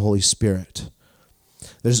 Son, and Holy Spirit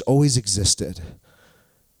that has always existed.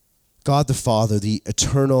 God the Father, the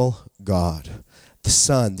eternal God, the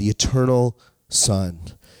Son, the eternal Son,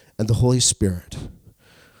 and the Holy Spirit,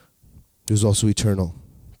 who's also eternal.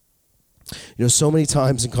 So many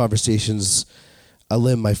times in conversations,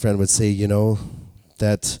 Alim, my friend, would say,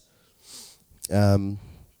 that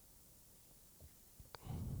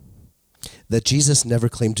that Jesus never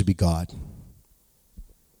claimed to be God.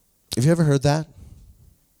 Have you ever heard that?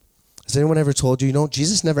 Has anyone ever told you,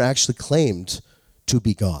 Jesus never actually claimed to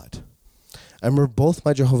be God? I remember both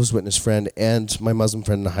my Jehovah's Witness friend and my Muslim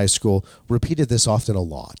friend in high school repeated this often a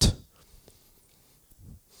lot.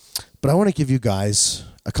 But I want to give you guys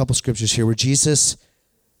a couple scriptures here where Jesus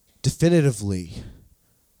definitively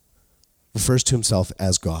refers to himself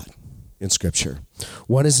as God in Scripture.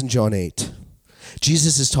 One is in John 8.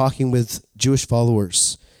 Jesus is talking with Jewish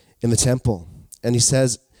followers in the temple, and he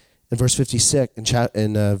says in verse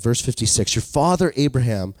 56, "Your father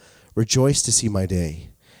Abraham rejoiced to see my day,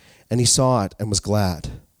 and he saw it and was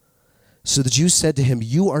glad. So the Jews said to him,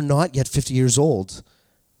 'You are not yet 50 years old.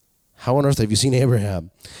 How on earth have you seen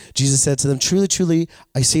Abraham?' Jesus said to them, 'Truly, truly,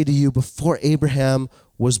 I say to you, before Abraham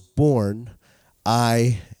was born,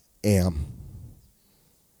 I am.'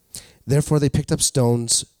 Therefore they picked up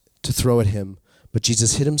stones to throw at him, but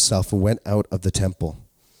Jesus hid himself and went out of the temple."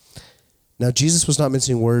 Now Jesus was not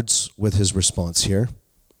mincing words with his response here.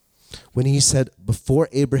 When he said, "Before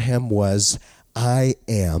Abraham was, I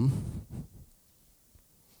am,"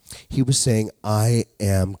 he was saying, "I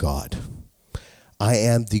am God. I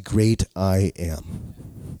am the great I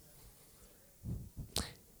am."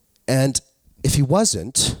 And if he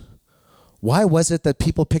wasn't, why was it that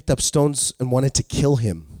people picked up stones and wanted to kill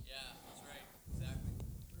him? Yeah, that's right. Exactly.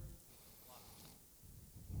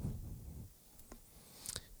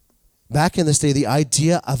 Back in this day, the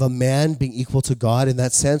idea of a man being equal to God in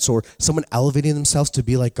that sense, or someone elevating themselves to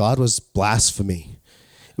be like God, was blasphemy.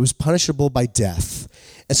 It was punishable by death.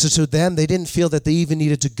 And so to them, they didn't feel that they even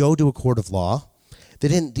needed to go to a court of law. They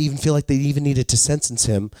didn't even feel like they even needed to sentence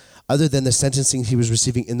him other than the sentencing he was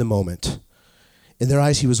receiving in the moment. In their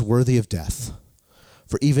eyes, he was worthy of death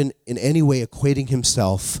for even in any way equating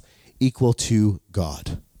himself equal to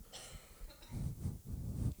God.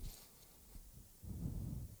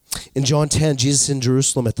 In John 10, Jesus in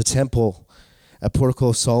Jerusalem at the temple at Portico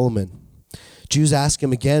of Solomon, Jews ask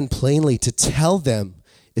him again plainly to tell them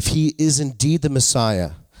if he is indeed the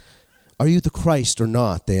Messiah. "Are you the Christ or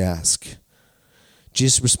not?" they ask.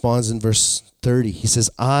 Jesus responds in verse 30. He says,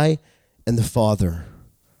 "I and the Father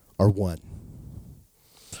are one."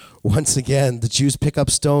 Once again, the Jews pick up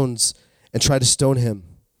stones and try to stone him.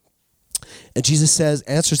 And Jesus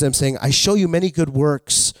answers them saying, "I show you many good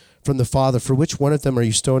works from the Father. For which one of them are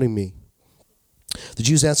you stoning me?" The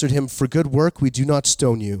Jews answered him, "For good work we do not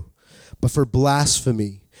stone you, but for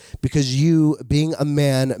blasphemy, because you, being a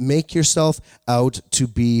man, make yourself out to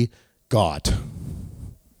be God."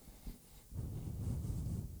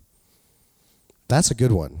 That's a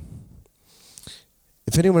good one.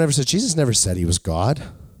 If anyone ever said, Jesus never said he was God,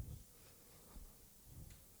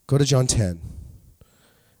 go to John 10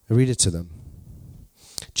 and read it to them.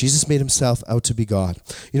 Jesus made himself out to be God.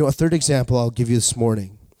 A third example I'll give you this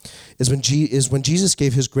morning is when Jesus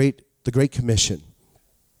gave the Great Commission.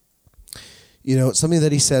 Something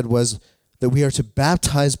that he said was that we are to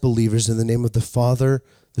baptize believers in the name of the Father,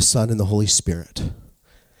 the Son, and the Holy Spirit.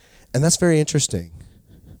 And that's very interesting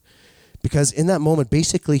because in that moment,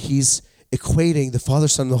 basically he's equating the Father,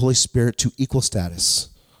 Son, and the Holy Spirit to equal status.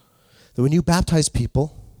 That when you baptize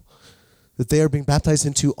people, that they are being baptized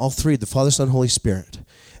into all three, the Father, Son, Holy Spirit.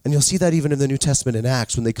 And you'll see that even in the New Testament in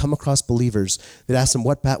Acts, when they come across believers, they ask them,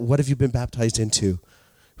 what have you been baptized into?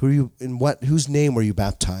 Whose name were you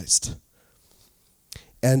baptized?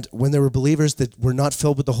 And when there were believers that were not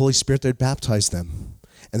filled with the Holy Spirit, they'd baptize them,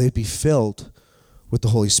 and they'd be filled with the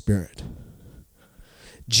Holy Spirit.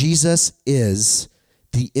 Jesus is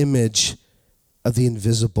the image of the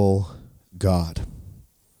invisible God.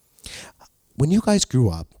 when you guys grew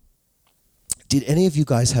up, did any of you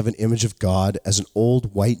guys have an image of God as an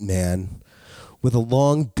old white man with a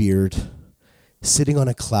long beard sitting on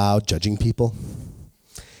a cloud judging people?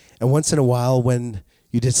 And once in a while when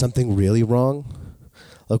you did something really wrong,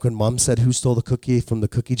 like when mom said, "Who stole the cookie from the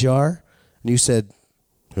cookie jar?" And you said,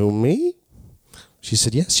 "Who, me?" She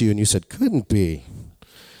said, "Yes, you." And you said, "Couldn't be."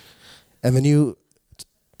 And then you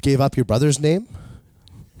gave up your brother's name,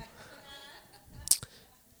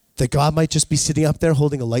 that God might just be sitting up there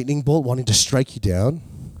holding a lightning bolt wanting to strike you down.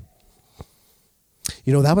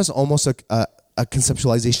 You know, that was almost a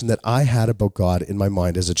conceptualization that I had about God in my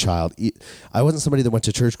mind as a child. I wasn't somebody that went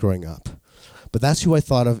to church growing up, but that's who I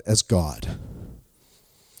thought of as God.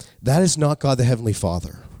 That is not God the Heavenly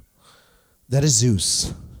Father. That is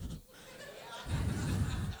Zeus.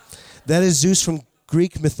 That is Zeus from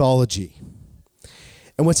Greek mythology.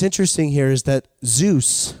 And what's interesting here is that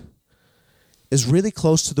Zeus is really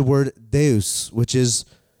close to the word Deus, which is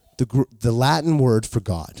the Latin word for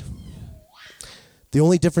God. The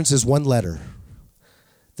only difference is one letter,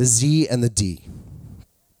 the Z and the D.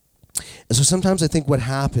 And so sometimes I think what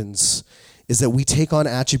happens is that we take on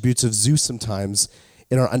attributes of Zeus sometimes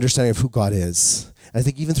in our understanding of who God is. And I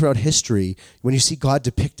think even throughout history, when you see God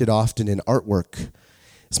depicted often in artwork,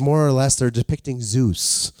 it's more or less they're depicting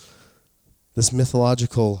Zeus, this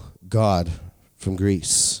mythological god from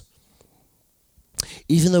Greece.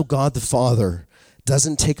 Even though God the Father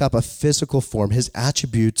doesn't take up a physical form, his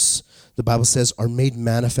attributes, the Bible says, are made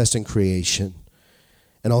manifest in creation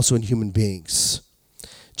and also in human beings.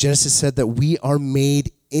 Genesis said that we are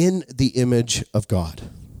made in the image of God.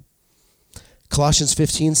 Colossians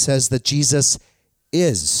 15 says that Jesus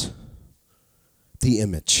is the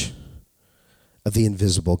image of the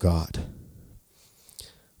invisible God.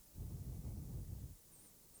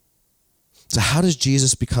 So how does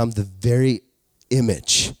Jesus become the very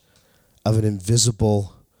image of an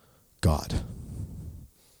invisible God?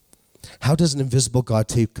 How does an invisible God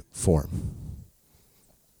take form?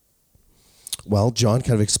 Well, John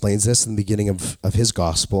kind of explains this in the beginning of his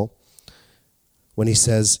gospel when he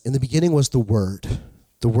says, "In the beginning was the Word.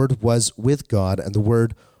 The Word was with God, and the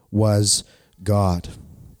Word was God."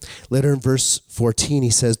 Later in verse 14, he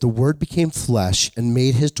says, "The Word became flesh and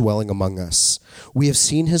made his dwelling among us. We have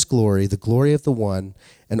seen his glory, the glory of the one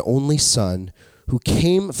and only Son, who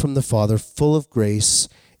came from the Father, full of grace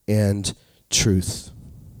and truth."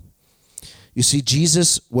 You see,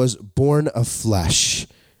 Jesus was born of flesh.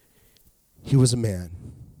 He was a man.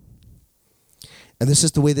 And this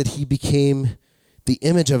is the way that he became the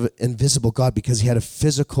image of an invisible God, because he had a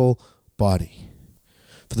physical body.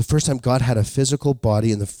 For the first time, God had a physical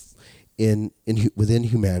body within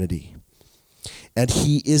humanity. And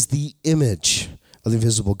he is the image of the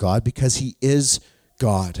invisible God because he is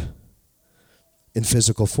God in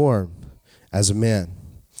physical form as a man.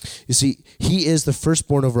 You see, he is the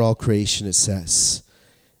firstborn over all creation, it says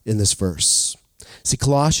in this verse. See,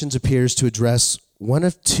 Colossians appears to address one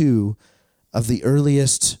of two of the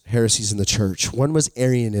earliest heresies in the church. One was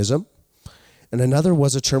Arianism, and another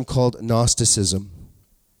was a term called Gnosticism.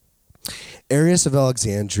 Arius of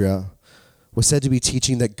Alexandria was said to be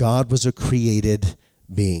teaching that God was a created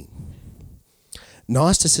being.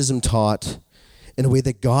 Gnosticism taught in a way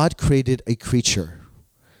that God created a creature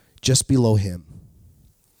just below him.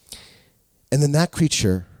 And then that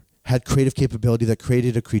creature had creative capability that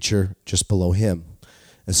created a creature just below him,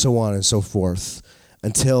 and so on and so forth,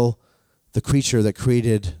 until the creature that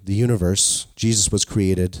created the universe, Jesus, was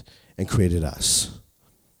created and created us.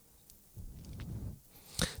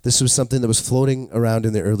 This was something that was floating around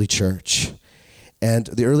in the early church. And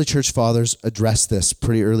the early church fathers addressed this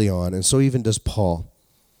pretty early on, and so even does Paul.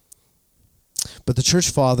 But the church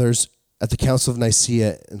fathers at the Council of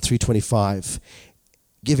Nicaea in 325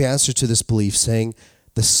 give answer to this belief, saying,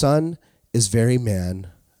 the Son is very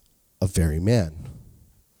man of very man,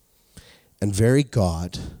 and very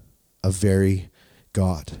God of very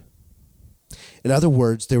God. In other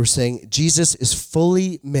words, they were saying Jesus is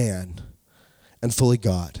fully man and fully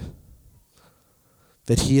God,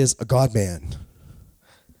 that he is a God-man.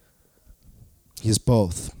 He is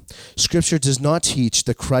both. Scripture does not teach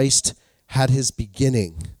that Christ had his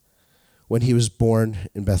beginning when he was born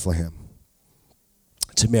in Bethlehem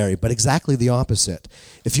to Mary, but exactly the opposite.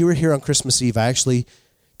 If you were here on Christmas Eve, I actually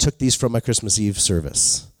took these from my Christmas Eve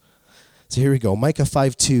service. So here we go. Micah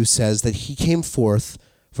 5:2 says that he came forth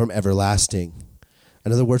from everlasting.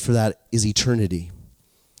 Another word for that is eternity.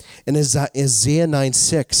 And Isaiah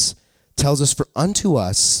 9:6 tells us, for unto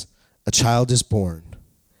us a child is born.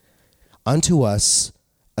 Unto us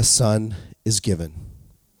a son is given.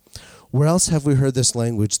 Where else have we heard this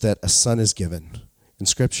language that a son is given in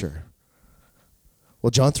Scripture?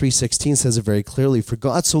 Well, John 3:16 says it very clearly. For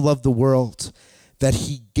God so loved the world that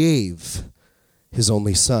he gave his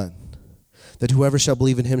only Son, that whoever shall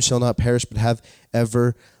believe in him shall not perish but have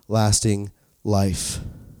everlasting life.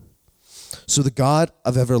 So the God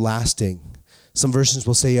of everlasting, some versions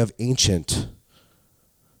will say of ancient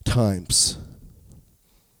times,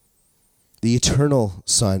 the eternal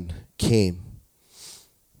Son came.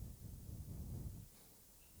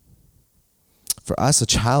 For us, a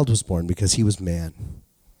child was born because he was man.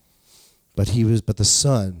 But the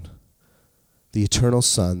Son, the eternal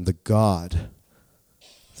Son, the God,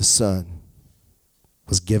 the Son,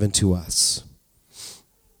 was given to us.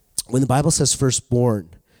 When the Bible says firstborn,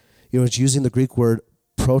 it's using the Greek word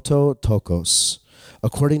prototokos.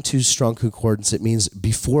 According to Strong Concordance, it means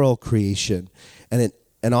before all creation.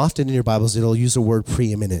 And often in your Bibles, it'll use the word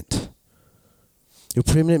preeminent.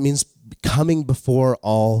 Preeminent means coming before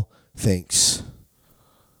all things.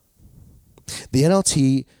 The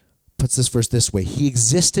NLT puts this verse this way. He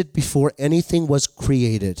existed before anything was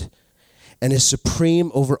created and is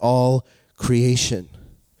supreme over all creation.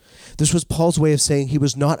 This was Paul's way of saying he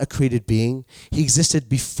was not a created being. He existed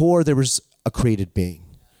before there was a created being.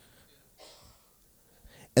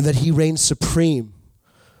 And that he reigns supreme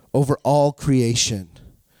over all creation.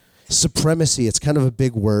 Supremacy, it's kind of a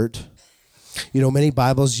big word. Many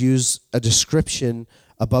Bibles use a description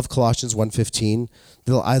above Colossians 1:15.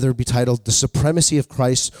 They'll either be titled the supremacy of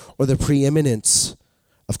Christ or the preeminence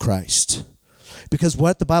of Christ. Because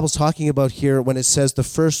what the Bible's talking about here when it says the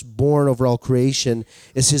firstborn over all creation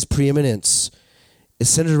is his preeminence. It's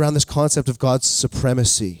centered around this concept of God's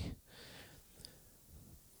supremacy.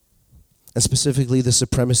 And specifically the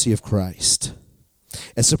supremacy of Christ.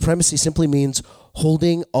 And supremacy simply means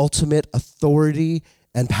holding ultimate authority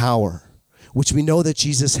and power, which we know that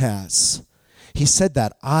Jesus has. He said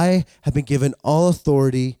that, I have been given all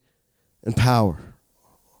authority and power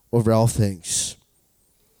over all things.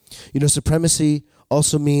 Supremacy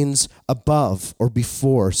also means above or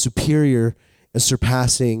before, superior and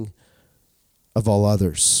surpassing of all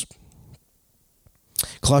others.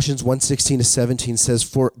 Colossians 1:16-17 says,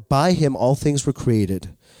 for by him all things were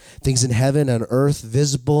created, things in heaven and earth,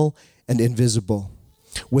 visible and invisible.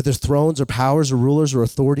 Whether thrones or powers or rulers or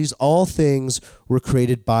authorities, all things were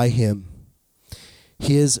created by him.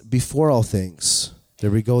 He is before all things. There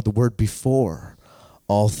we go, the word before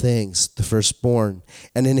all things, the firstborn.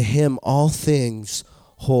 And in him all things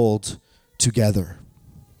hold together.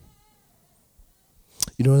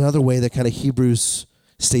 Another way that kind of Hebrews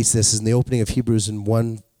states this is in the opening of Hebrews in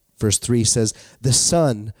 1:3 says, the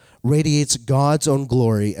Son radiates God's own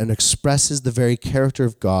glory and expresses the very character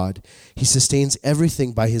of God. He sustains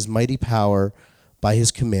everything by his mighty power, by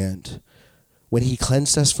his command. When he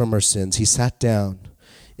cleansed us from our sins, he sat down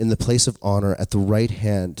in the place of honor at the right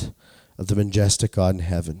hand of the majestic God in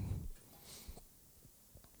heaven.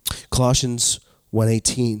 Colossians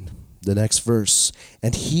 1:18, the next verse.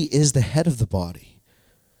 And he is the head of the body,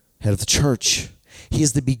 head of the church. He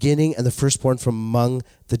is the beginning and the firstborn from among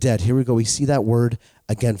the dead. Here we go. We see that word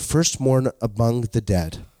again, firstborn among the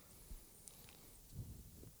dead.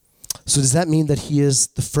 So does that mean that he is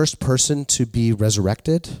the first person to be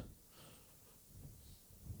resurrected?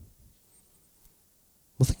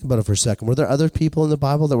 Well, think about it for a second. Were there other people in the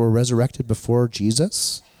Bible that were resurrected before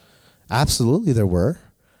Jesus? Absolutely there were.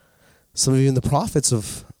 Some of even the prophets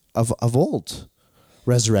of old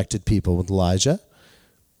resurrected people with Elijah.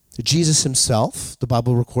 Jesus himself, the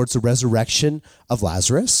Bible records the resurrection of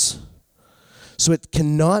Lazarus. So it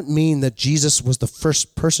cannot mean that Jesus was the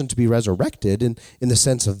first person to be resurrected in the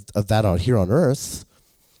sense of that out here on earth.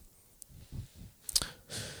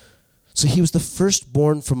 So he was the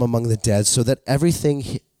firstborn from among the dead so that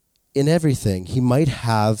in everything he might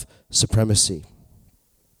have supremacy.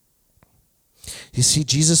 You see,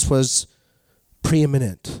 Jesus was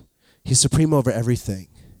preeminent. He's supreme over everything.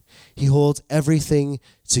 He holds everything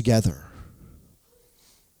together.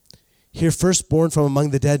 Here, firstborn from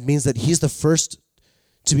among the dead means that he's the first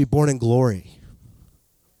to be born in glory.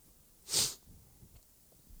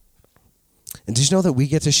 And did you know that we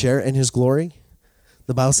get to share in his glory?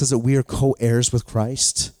 The Bible says that we are co-heirs with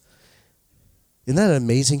Christ. Isn't that an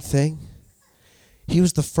amazing thing? He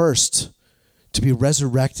was the first to be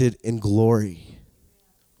resurrected in glory.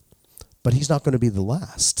 But he's not going to be the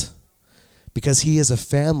last. Because he is a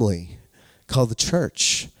family called the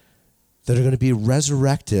church that are going to be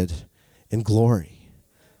resurrected in glory.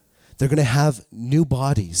 They're going to have new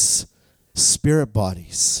bodies, spirit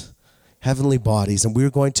bodies, heavenly bodies, and we're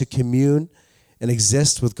going to commune and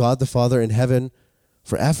exist with God the Father in heaven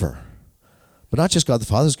forever. But not just God the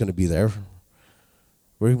Father is going to be there.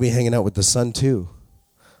 We're going to be hanging out with the Son too.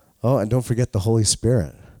 Oh, and don't forget the Holy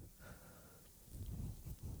Spirit.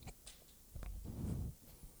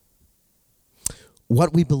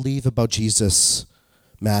 What we believe about Jesus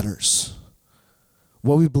matters.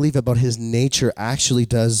 What we believe about his nature actually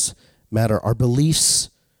does matter. Our beliefs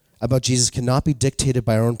about Jesus cannot be dictated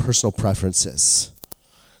by our own personal preferences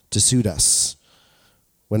to suit us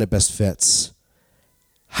when it best fits.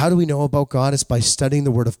 How do we know about God? It's by studying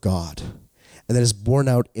the Word of God, and that is borne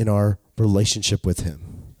out in our relationship with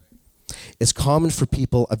him. It's common for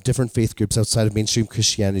people of different faith groups outside of mainstream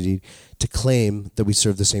Christianity to claim that we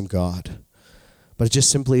serve the same God. But it just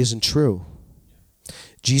simply isn't true.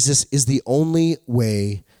 Jesus is the only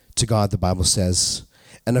way to God, the Bible says.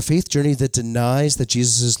 And a faith journey that denies that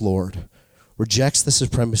Jesus is Lord, rejects the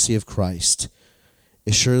supremacy of Christ,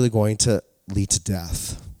 is surely going to lead to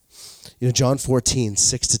death. John 14,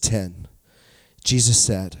 6-10, Jesus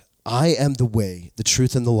said, I am the way, the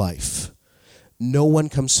truth, and the life. No one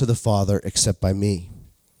comes to the Father except by me.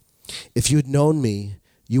 If you had known me,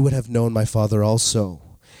 you would have known my Father also.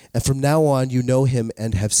 And from now on, you know him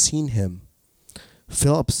and have seen him.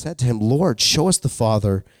 Philip said to him, Lord, show us the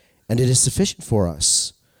Father, and it is sufficient for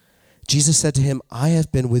us. Jesus said to him, I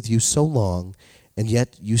have been with you so long, and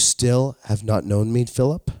yet you still have not known me,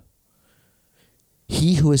 Philip?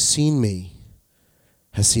 He who has seen me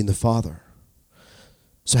has seen the Father.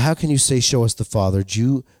 So how can you say, show us the Father? Do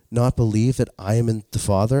you not believe that I am in the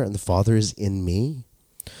Father, and the Father is in me?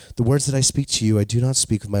 The words that I speak to you, I do not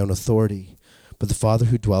speak with my own authority, but the Father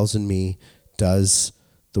who dwells in me does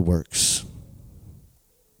the works.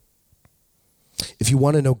 If you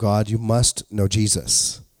want to know God, you must know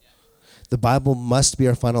Jesus. The Bible must be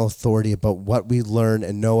our final authority about what we learn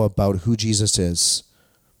and know about who Jesus is.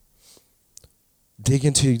 Dig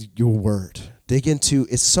into your word.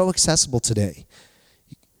 It's so accessible today.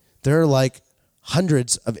 There are like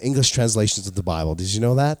hundreds of English translations of the Bible. Did you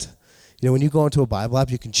know that? When you go into a Bible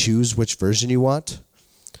app, you can choose which version you want.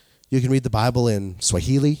 You can read the Bible in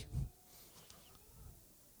Swahili,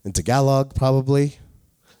 in Tagalog probably,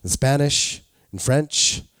 in Spanish, in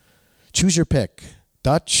French. Choose your pick.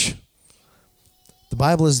 Dutch. The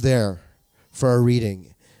Bible is there for our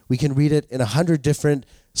reading. We can read it in 100 different,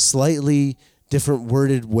 slightly different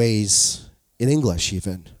worded ways in English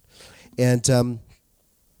even. And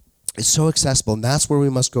it's so accessible, and that's where we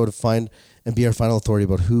must go to find and be our final authority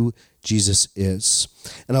about who Jesus is.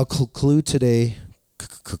 And I'll conclude today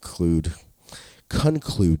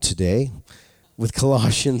with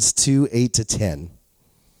Colossians 2, 8-10,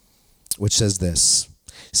 which says this,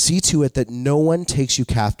 see to it that no one takes you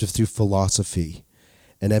captive through philosophy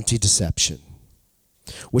and empty deception,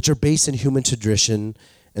 which are based in human tradition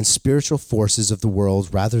and spiritual forces of the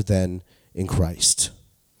world rather than in Christ.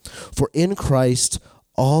 For in Christ,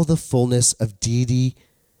 all the fullness of deity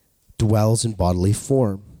dwells in bodily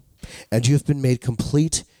form, and you have been made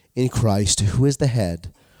complete in Christ, who is the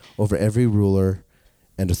head over every ruler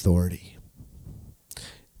and authority.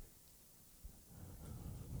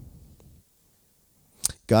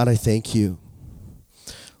 God, I thank you,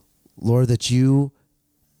 Lord, that you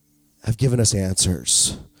have given us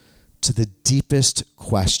answers to the deepest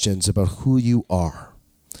questions about who you are,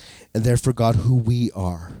 and therefore, God, who we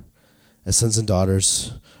are as sons and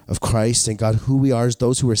daughters of Christ, and God, who we are as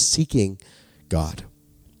those who are seeking God,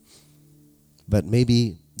 but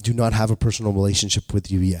maybe do not have a personal relationship with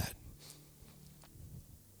you yet.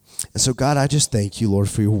 And so, God, I just thank you, Lord,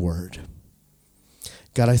 for your word.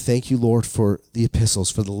 God, I thank you, Lord, for the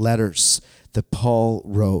epistles, for the letters that Paul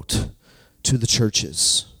wrote to the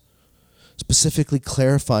churches, specifically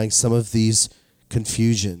clarifying some of these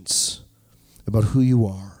confusions about who you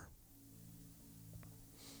are.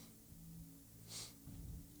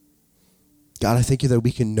 God, I thank you that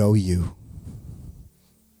we can know you.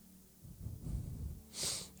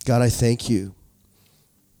 God, I thank you.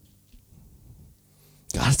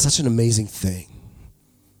 God, it's such an amazing thing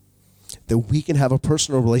that we can have a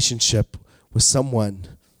personal relationship with someone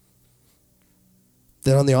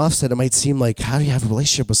that on the offset, it might seem like, how do you have a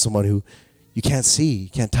relationship with someone who you can't see,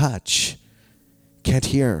 can't touch, can't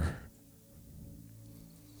hear?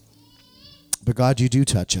 But God, you do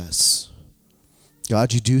touch us.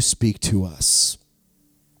 God, you do speak to us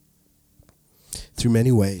through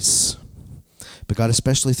many ways. But God,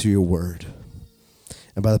 especially through your word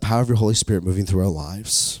and by the power of your Holy Spirit moving through our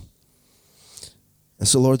lives. And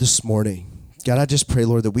so, Lord, this morning, God, I just pray,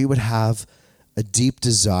 Lord, that we would have a deep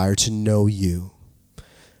desire to know you.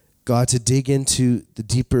 God, to dig into the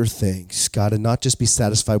deeper things, God, and not just be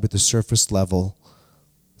satisfied with the surface level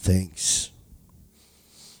things.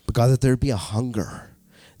 But God, that there would be a hunger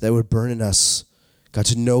that would burn in us, God,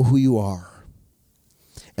 to know who you are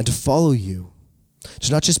and to follow you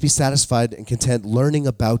To not just be satisfied and content learning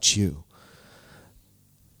about you,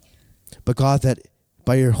 but God, that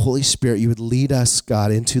by your Holy Spirit, you would lead us,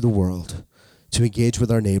 God, into the world to engage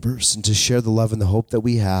with our neighbors and to share the love and the hope that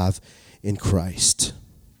we have in Christ.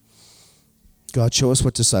 God, show us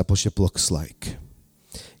what discipleship looks like.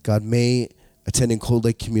 God, may attending Cold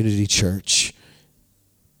Lake Community Church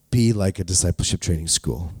be like a discipleship training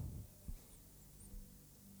school.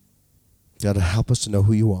 God, help us to know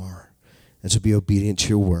who you are and to be obedient to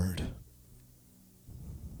your word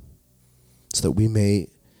so that we may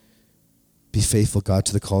be faithful, God,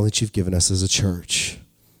 to the calling that you've given us as a church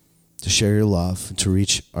to share your love and to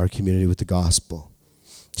reach our community with the gospel,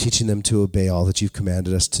 teaching them to obey all that you've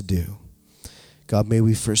commanded us to do. God, may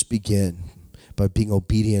we first begin by being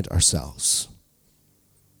obedient ourselves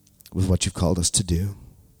with what you've called us to do.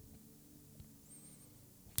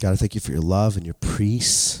 God, I thank you for your love and your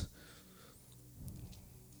peace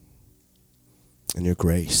and your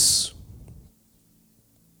grace.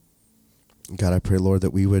 And God, I pray, Lord,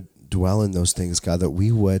 that we would dwell in those things, God, that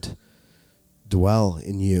we would dwell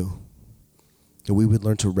in you, that we would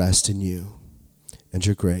learn to rest in you and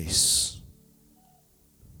your grace.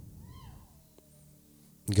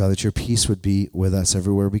 And God, that your peace would be with us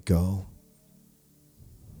everywhere we go.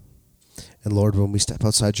 And Lord, when we step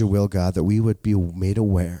outside your will, God, that we would be made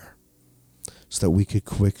aware so that we could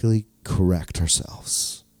quickly correct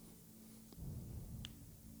ourselves.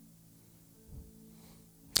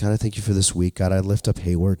 God, I thank you for this week. God, I lift up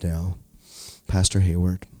Hayward now, Pastor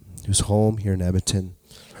Hayward, who's home here in Edmonton,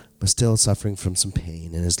 but still suffering from some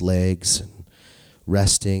pain in his legs and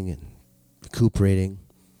resting and recuperating.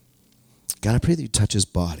 God, I pray that you touch his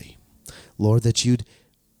body. Lord, that you'd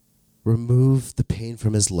remove the pain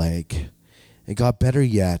from his leg. And God, better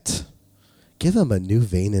yet, give him a new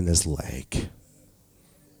vein in his leg.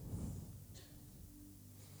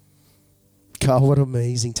 God, what an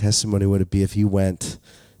amazing testimony would it be if you went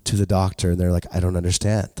to the doctor and they're like, I don't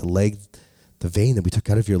understand. The vein that we took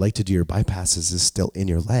out of your leg to do your bypasses is still in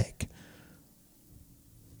your leg.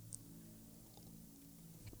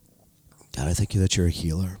 God, I thank you that you're a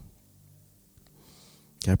healer.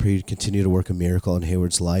 God, I pray you continue to work a miracle in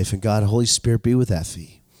Hayward's life. And God, Holy Spirit, be with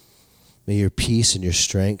Effie. May your peace and your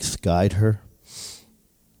strength guide her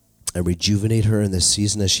and rejuvenate her in this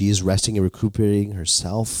season as she is resting and recuperating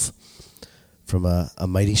herself from a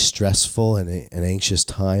mighty stressful and an anxious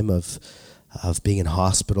time of being in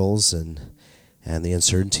hospitals and the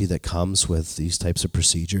uncertainty that comes with these types of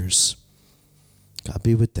procedures. God,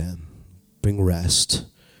 be with them. Bring rest,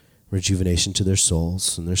 rejuvenation to their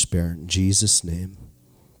souls and their spirit. In Jesus' name,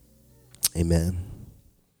 amen.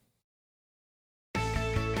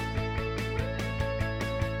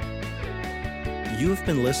 You have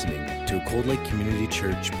been listening to a Cold Lake Community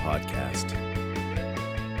Church podcast.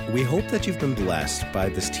 We hope that you've been blessed by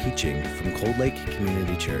this teaching from Cold Lake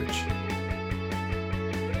Community Church.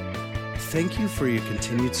 Thank you for your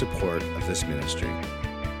continued support of this ministry.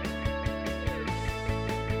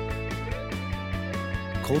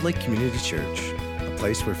 Cold Lake Community Church, a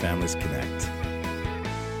place where families connect.